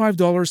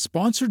 $75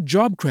 sponsored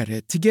job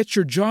credit to get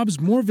your jobs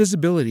more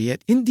visibility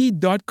at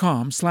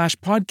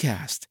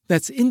Indeed.com/podcast.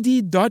 That's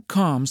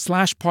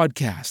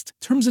Indeed.com/podcast.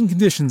 Terms and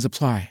conditions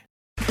apply.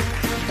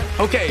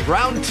 Okay,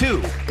 round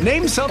two.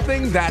 Name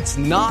something that's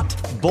not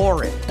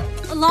boring.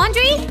 A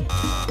laundry?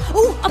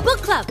 Ooh, a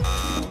book club.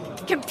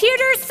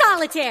 Computer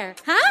solitaire,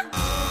 huh?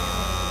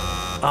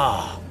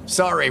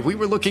 Sorry, we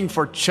were looking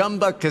for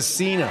Chumba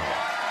Casino.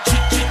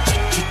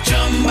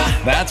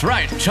 That's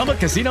right.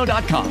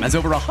 ChumbaCasino.com has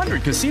over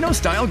 100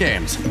 casino-style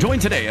games. Join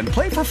today and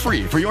play for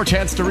free for your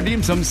chance to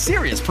redeem some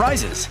serious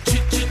prizes.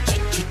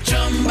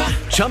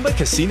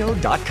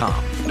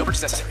 ChumbaCasino.com. No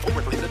purchase necessary. Void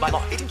where prohibited by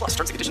law. 18+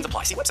 terms and conditions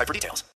apply. See website for details.